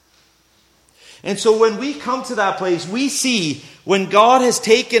might. And so when we come to that place, we see when God has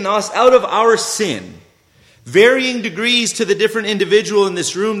taken us out of our sin, varying degrees to the different individual in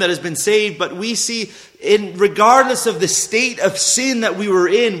this room that has been saved, but we see, regardless of the state of sin that we were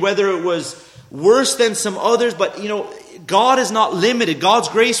in, whether it was worse than some others, but God is not limited. God's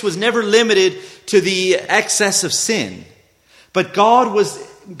grace was never limited to the excess of sin. But God was,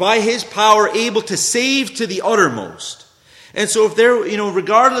 by his power, able to save to the uttermost. And so if there,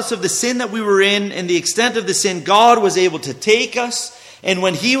 regardless of the sin that we were in and the extent of the sin, God was able to take us. And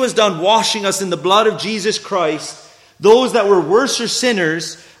when he was done washing us in the blood of Jesus Christ, those that were worse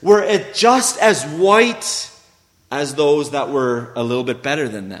sinners were just as white as those that were a little bit better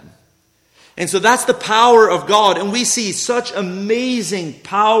than them. And so that's the power of God. And we see such amazing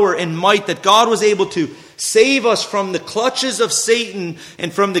power and might that God was able to save us from the clutches of Satan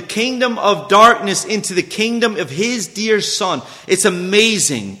and from the kingdom of darkness into the kingdom of his dear Son. It's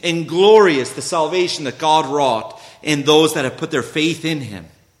amazing and glorious, the salvation that God wrought in those that have put their faith in him.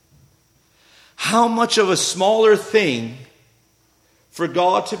 How much of a smaller thing for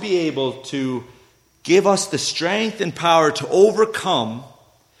God to be able to give us the strength and power to overcome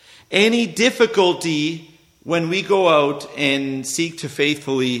any difficulty when we go out and seek to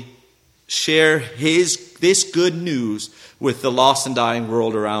faithfully share this good news with the lost and dying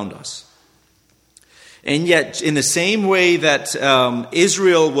world around us. And yet, in the same way that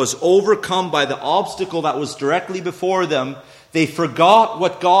Israel was overcome by the obstacle that was directly before them, they forgot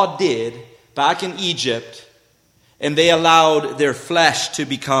what God did back in Egypt, and they allowed their flesh to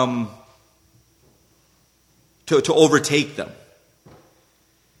to overtake them.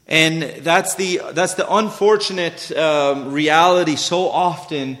 And that's the unfortunate reality so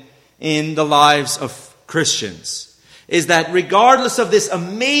often in the lives of Christians, is that regardless of this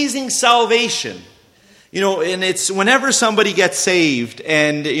amazing salvation, and it's whenever somebody gets saved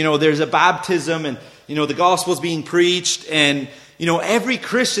and, there's a baptism and, the gospel's being preached and, every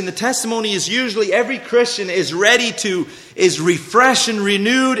Christian, the testimony is usually every Christian is refreshed and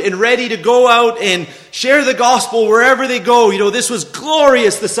renewed and ready to go out and share the gospel wherever they go. This was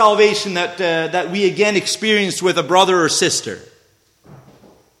glorious, the salvation that we again experienced with a brother or sister.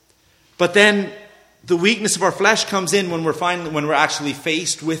 But then the weakness of our flesh comes in when we're actually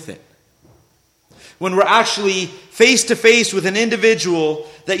faced with it. When we're actually face to face with an individual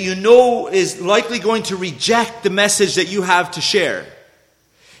that is likely going to reject the message that you have to share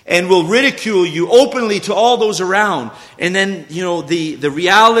and will ridicule you openly to all those around. And then, the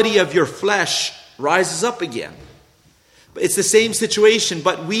reality of your flesh rises up again. It's the same situation,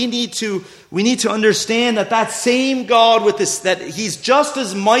 but we need to understand that same God that he's just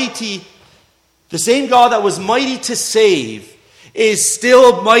as mighty, the same God that was mighty to save, is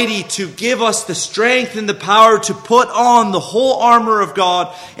still mighty to give us the strength and the power to put on the whole armor of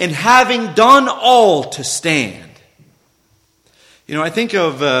God, and having done all, to stand. I think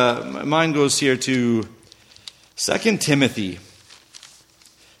of, mine goes here to 2 Timothy.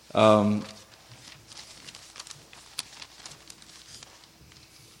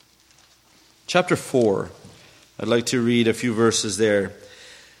 Chapter 4. I'd like to read a few verses there.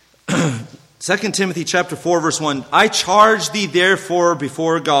 2 Timothy chapter 4 verse 1. I charge thee therefore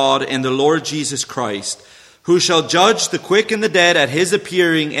before God and the Lord Jesus Christ, who shall judge the quick and the dead at his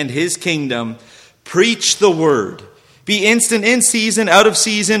appearing and his kingdom, preach the word. Be instant in season, out of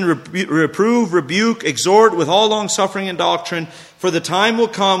season, reprove, rebuke, exhort with all longsuffering and doctrine. For the time will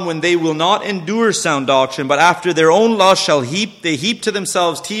come when they will not endure sound doctrine, but after their own lust shall they heap to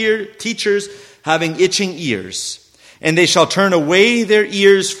themselves teachers having itching ears. And they shall turn away their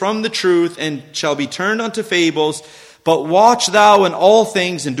ears from the truth, and shall be turned unto fables. But watch thou in all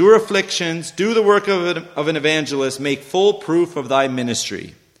things, endure afflictions, do the work of an evangelist, make full proof of thy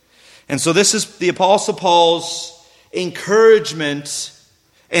ministry. And so this is the Apostle Paul's encouragement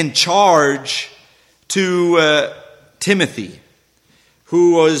and charge to Timothy,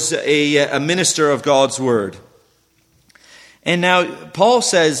 who was a minister of God's word. And now Paul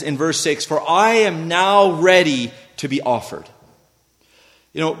says in verse 6, for I am now ready to be offered.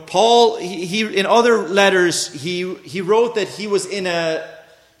 Paul, he in other letters, he wrote that he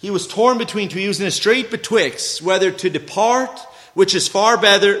was torn between two. He was in a strait betwixt whether to depart, which is far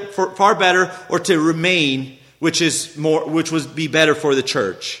better, or to remain, which would be better for the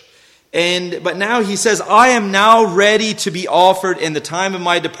church. But now he says, I am now ready to be offered, and the time of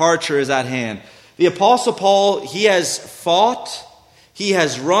my departure is at hand. The Apostle Paul, he has fought. He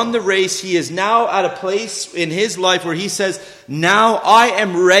has run the race. He is now at a place in his life where he says, now I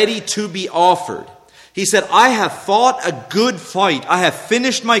am ready to be offered. He said, I have fought a good fight. I have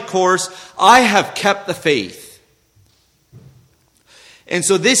finished my course. I have kept the faith. And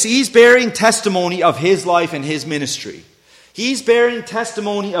so he's bearing testimony of his life and his ministry. He's bearing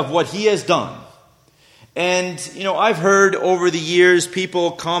testimony of what he has done. And, I've heard over the years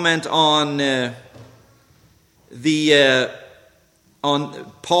people comment on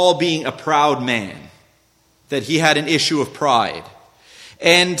on Paul being a proud man, that he had an issue of pride.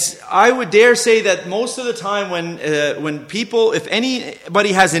 And I would dare say that most of the time when people, if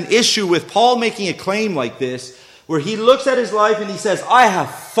anybody has an issue with Paul making a claim like this, where he looks at his life and he says, I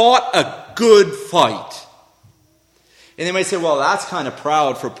have fought a good fight. And they might say, well, that's kind of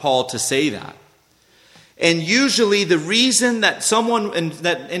proud for Paul to say that. And usually the reason that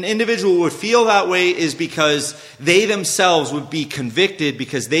an individual would feel that way is because they themselves would be convicted,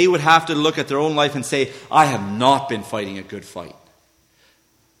 because they would have to look at their own life and say, I have not been fighting a good fight.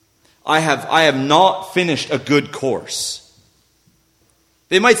 I have not finished a good course.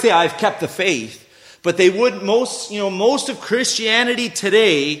 They might say, I've kept the faith, but they would most of Christianity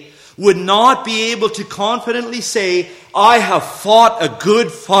today would not be able to confidently say, I have fought a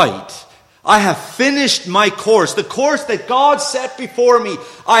good fight. I have finished my course, the course that God set before me.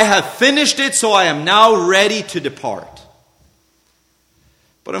 I have finished it, so I am now ready to depart.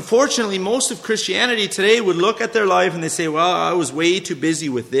 But unfortunately, most of Christianity today would look at their life and they say, well, I was way too busy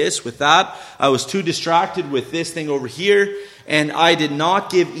with this, with that. I was too distracted with this thing over here. And I did not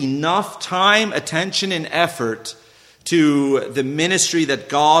give enough time, attention, and effort to the ministry that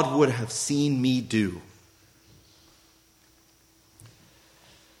God would have seen me do.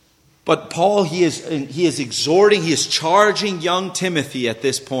 But Paul, he is exhorting, he is charging young Timothy at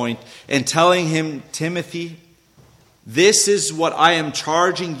this point and telling him, Timothy, this is what I am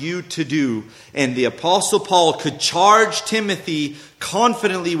charging you to do. And the Apostle Paul could charge Timothy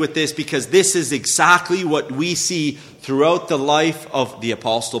confidently with this, because this is exactly what we see throughout the life of the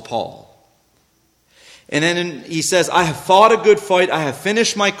Apostle Paul. And then he says, I have fought a good fight, I have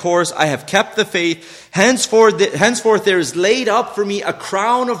finished my course, I have kept the faith. Henceforth there is laid up for me a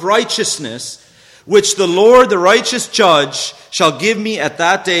crown of righteousness, which the Lord, the righteous judge, shall give me at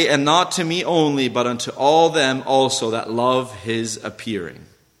that day, and not to me only, but unto all them also that love his appearing.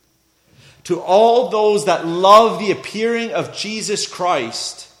 To all those that love the appearing of Jesus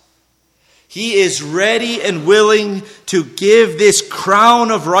Christ, he is ready and willing to give this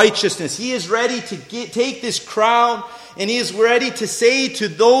crown of righteousness. He is ready to take this crown, and he is ready to say to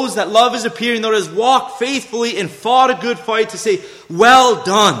those that love his appearing, that has walked faithfully and fought a good fight, to say, well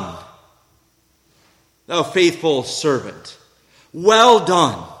done, thou faithful servant. Well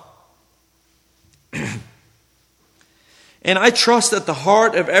done. And I trust that the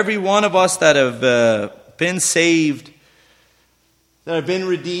heart of every one of us that have been saved, that have been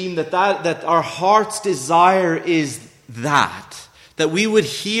redeemed, that our heart's desire is that we would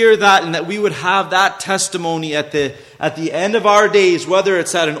hear that, and that we would have that testimony at the end of our days, whether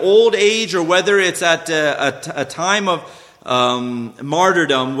it's at an old age or whether it's at a time of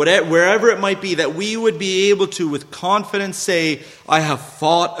martyrdom, wherever it might be, that we would be able to with confidence say, I have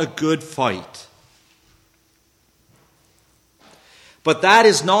fought a good fight. But that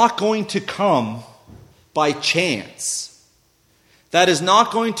is not going to come by chance. That is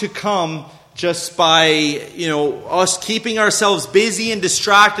not going to come just by, us keeping ourselves busy and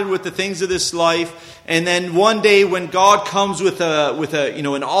distracted with the things of this life. And then one day when God comes with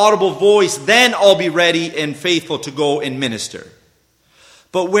an audible voice, then I'll be ready and faithful to go and minister.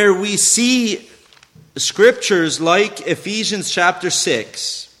 But where we see scriptures like Ephesians chapter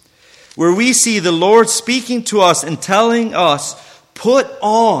 6, where we see the Lord speaking to us and telling us, put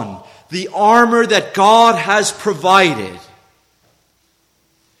on the armor that God has provided.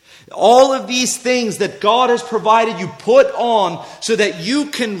 All of these things that God has provided you, put on so that you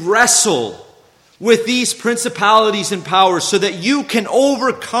can wrestle with these principalities and powers, so that you can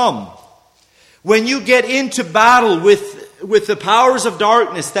overcome. When you get into battle with the powers of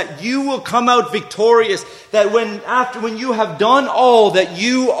darkness, that you will come out victorious, that when you have done all, that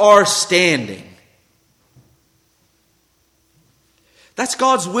you are standing. That's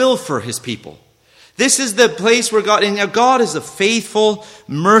God's will for his people. This is the place where God is a faithful,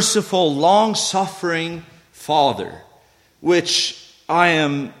 merciful, long-suffering Father, which I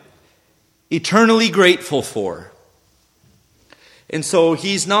am eternally grateful for. And so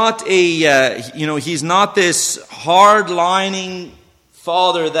he's not he's not this hard-lining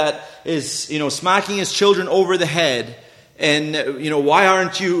Father that is, smacking his children over the head. And, why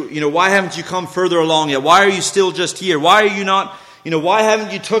haven't you come further along yet? Why are you still just here? Why are you not... why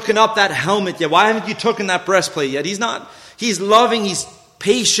haven't you taken up that helmet yet? Why haven't you taken that breastplate yet? He's loving, he's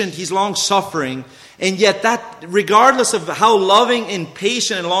patient, he's long-suffering. And yet that, regardless of how loving and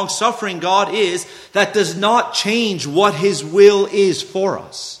patient and long-suffering God is, that does not change what his will is for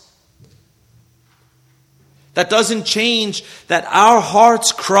us. That doesn't change that our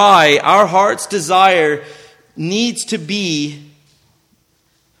heart's cry, our heart's desire needs to be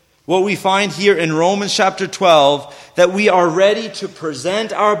what we find here in Romans chapter 12, that we are ready to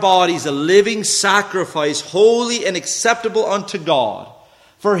present our bodies a living sacrifice, holy and acceptable unto God,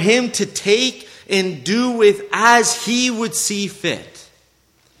 for him to take and do with as he would see fit.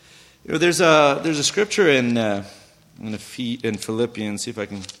 There's a scripture in Philippians, see if I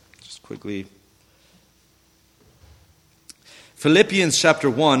can just quickly... Philippians chapter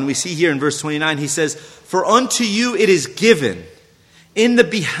 1, we see here in verse 29, he says, "For unto you it is given in the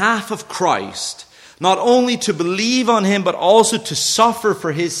behalf of Christ, not only to believe on him, but also to suffer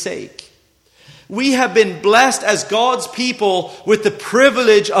for his sake." We have been blessed as God's people with the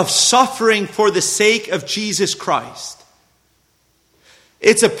privilege of suffering for the sake of Jesus Christ.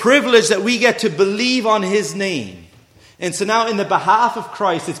 It's a privilege that we get to believe on his name. And so now in the behalf of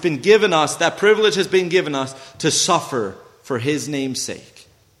Christ, it's been given us, that privilege has been given us to suffer for his name's sake.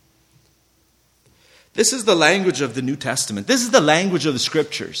 This is the language of the New Testament. This is the language of the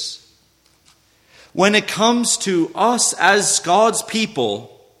Scriptures. When it comes to us as God's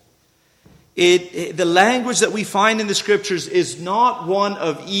people, the language that we find in the Scriptures is not one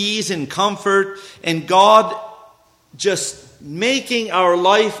of ease and comfort and God just making our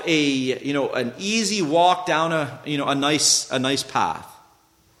life an easy walk down a nice path.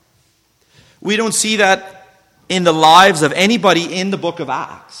 We don't see that in the lives of anybody in the book of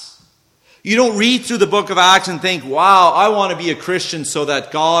Acts. You don't read through the book of Acts and think, wow, I want to be a Christian so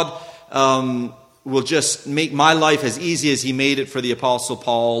that God will just make my life as easy as he made it for the Apostle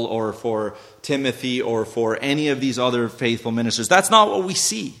Paul or for Timothy or for any of these other faithful ministers. That's not what we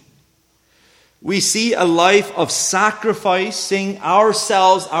see. We see a life of sacrificing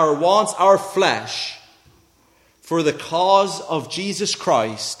ourselves, our wants, our flesh for the cause of Jesus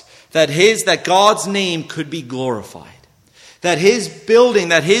Christ, that God's name could be glorified. That his building,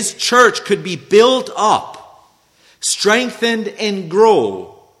 that his church could be built up, strengthened and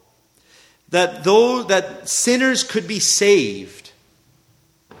grow. That sinners could be saved.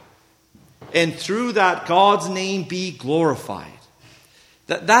 And through that, God's name be glorified.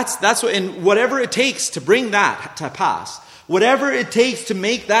 That's what, and whatever it takes to bring that to pass, whatever it takes to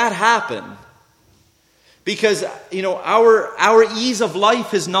make that happen, because our ease of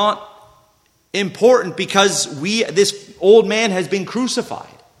life is not important because this old man has been crucified,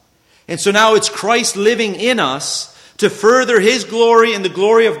 and so now it's Christ living in us to further his glory and the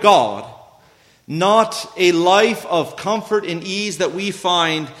glory of God, not a life of comfort and ease that we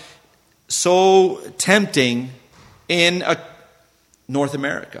find so tempting in North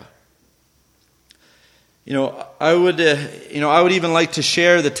America. I would even like to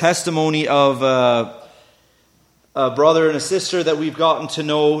share the testimony of a brother and a sister that we've gotten to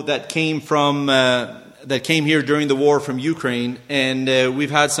know that came here during the war from Ukraine, and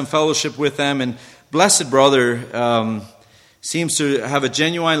we've had some fellowship with them. And blessed brother seems to have a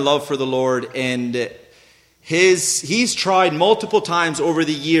genuine love for the Lord, and he's tried multiple times over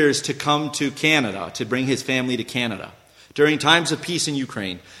the years to come to Canada, to bring his family to Canada during times of peace in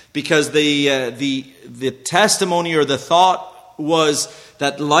Ukraine, because the testimony or the thought was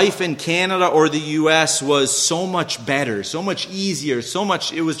that life in Canada or the U.S. was so much better, so much easier,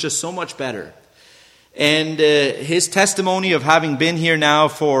 it was just so much better. And his testimony of having been here now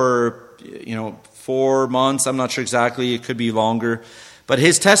for 4 months, I'm not sure exactly, it could be longer, but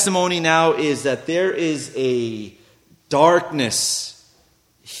his testimony now is that there is a darkness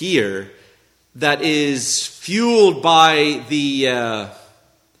here that is fueled by the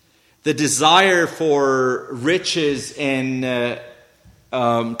desire for riches and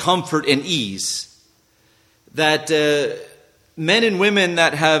comfort and ease. That men and women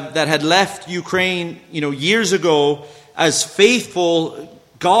that had left Ukraine, years ago, as faithful,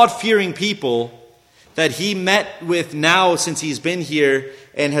 God-fearing people that he met with now since he's been here,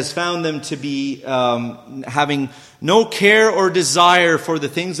 and has found them to be having no care or desire for the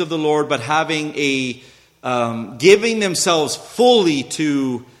things of the Lord, but having giving themselves fully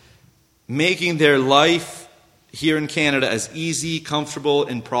to making their life here in Canada as easy, comfortable,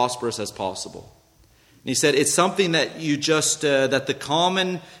 and prosperous as possible. And he said it's something that that the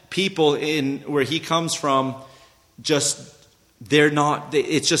common people in where he comes from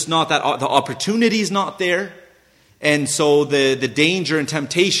it's just not that the opportunity is not there. And so the danger and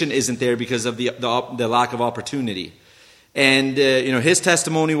temptation isn't there because of the lack of opportunity. And his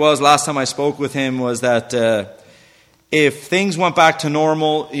testimony was, last time I spoke with him, was that if things went back to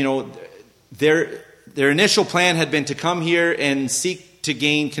normal, their initial plan had been to come here and seek to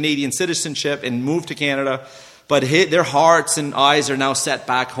gain Canadian citizenship and move to Canada. But their hearts and eyes are now set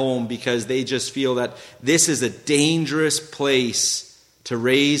back home because they just feel that this is a dangerous place to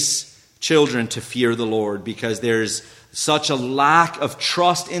raise children to fear the Lord, because there's such a lack of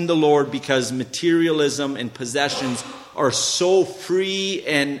trust in the Lord because materialism and possessions are so free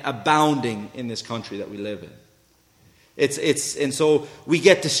and abounding in this country that we live in. And so we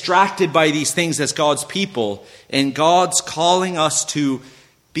get distracted by these things as God's people, and God's calling us to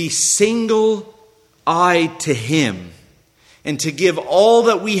be single-eyed to him and to give all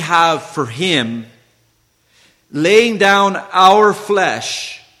that we have for him. laying down our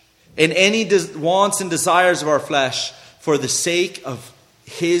flesh and any wants and desires of our flesh for the sake of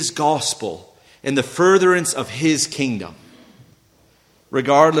His gospel and the furtherance of His kingdom,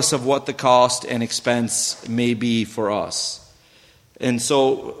 regardless of what the cost and expense may be for us. And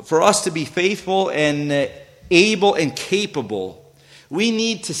so, for us to be faithful and able and capable, we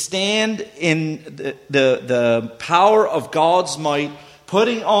need to stand in the power of God's might,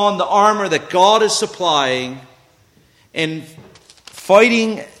 putting on the armor that God is supplying, and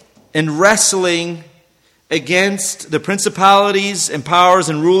fighting and wrestling against the principalities and powers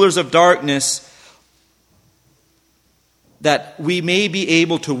and rulers of darkness, that we may be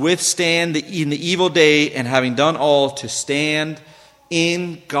able to withstand in the evil day, and having done all, to stand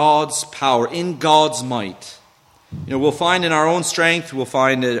in God's power, in God's might. We'll find in our own strength, we'll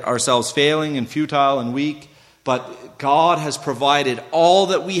find ourselves failing and futile and weak, but God has provided all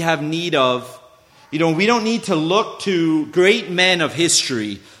that we have need of. We don't need to look to great men of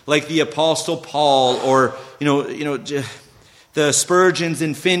history like the Apostle Paul or the Spurgeons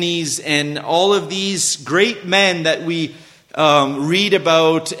and Finneys and all of these great men that we read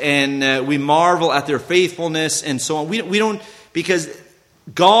about and we marvel at their faithfulness and so on. We don't, because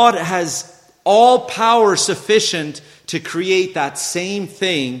God has all power sufficient to create that same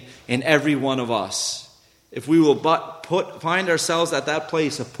thing in every one of us. If we will but find ourselves at that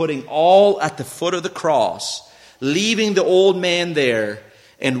place of putting all at the foot of the cross, leaving the old man there,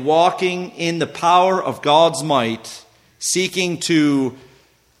 and walking in the power of God's might, seeking to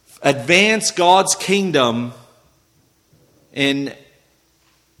advance God's kingdom in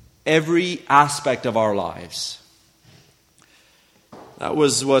every aspect of our lives. That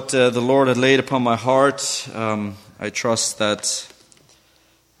was what the Lord had laid upon my heart. I trust that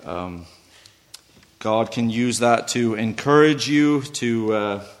God can use that to encourage you,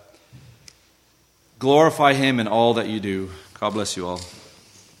 to glorify Him in all that you do. God bless you all.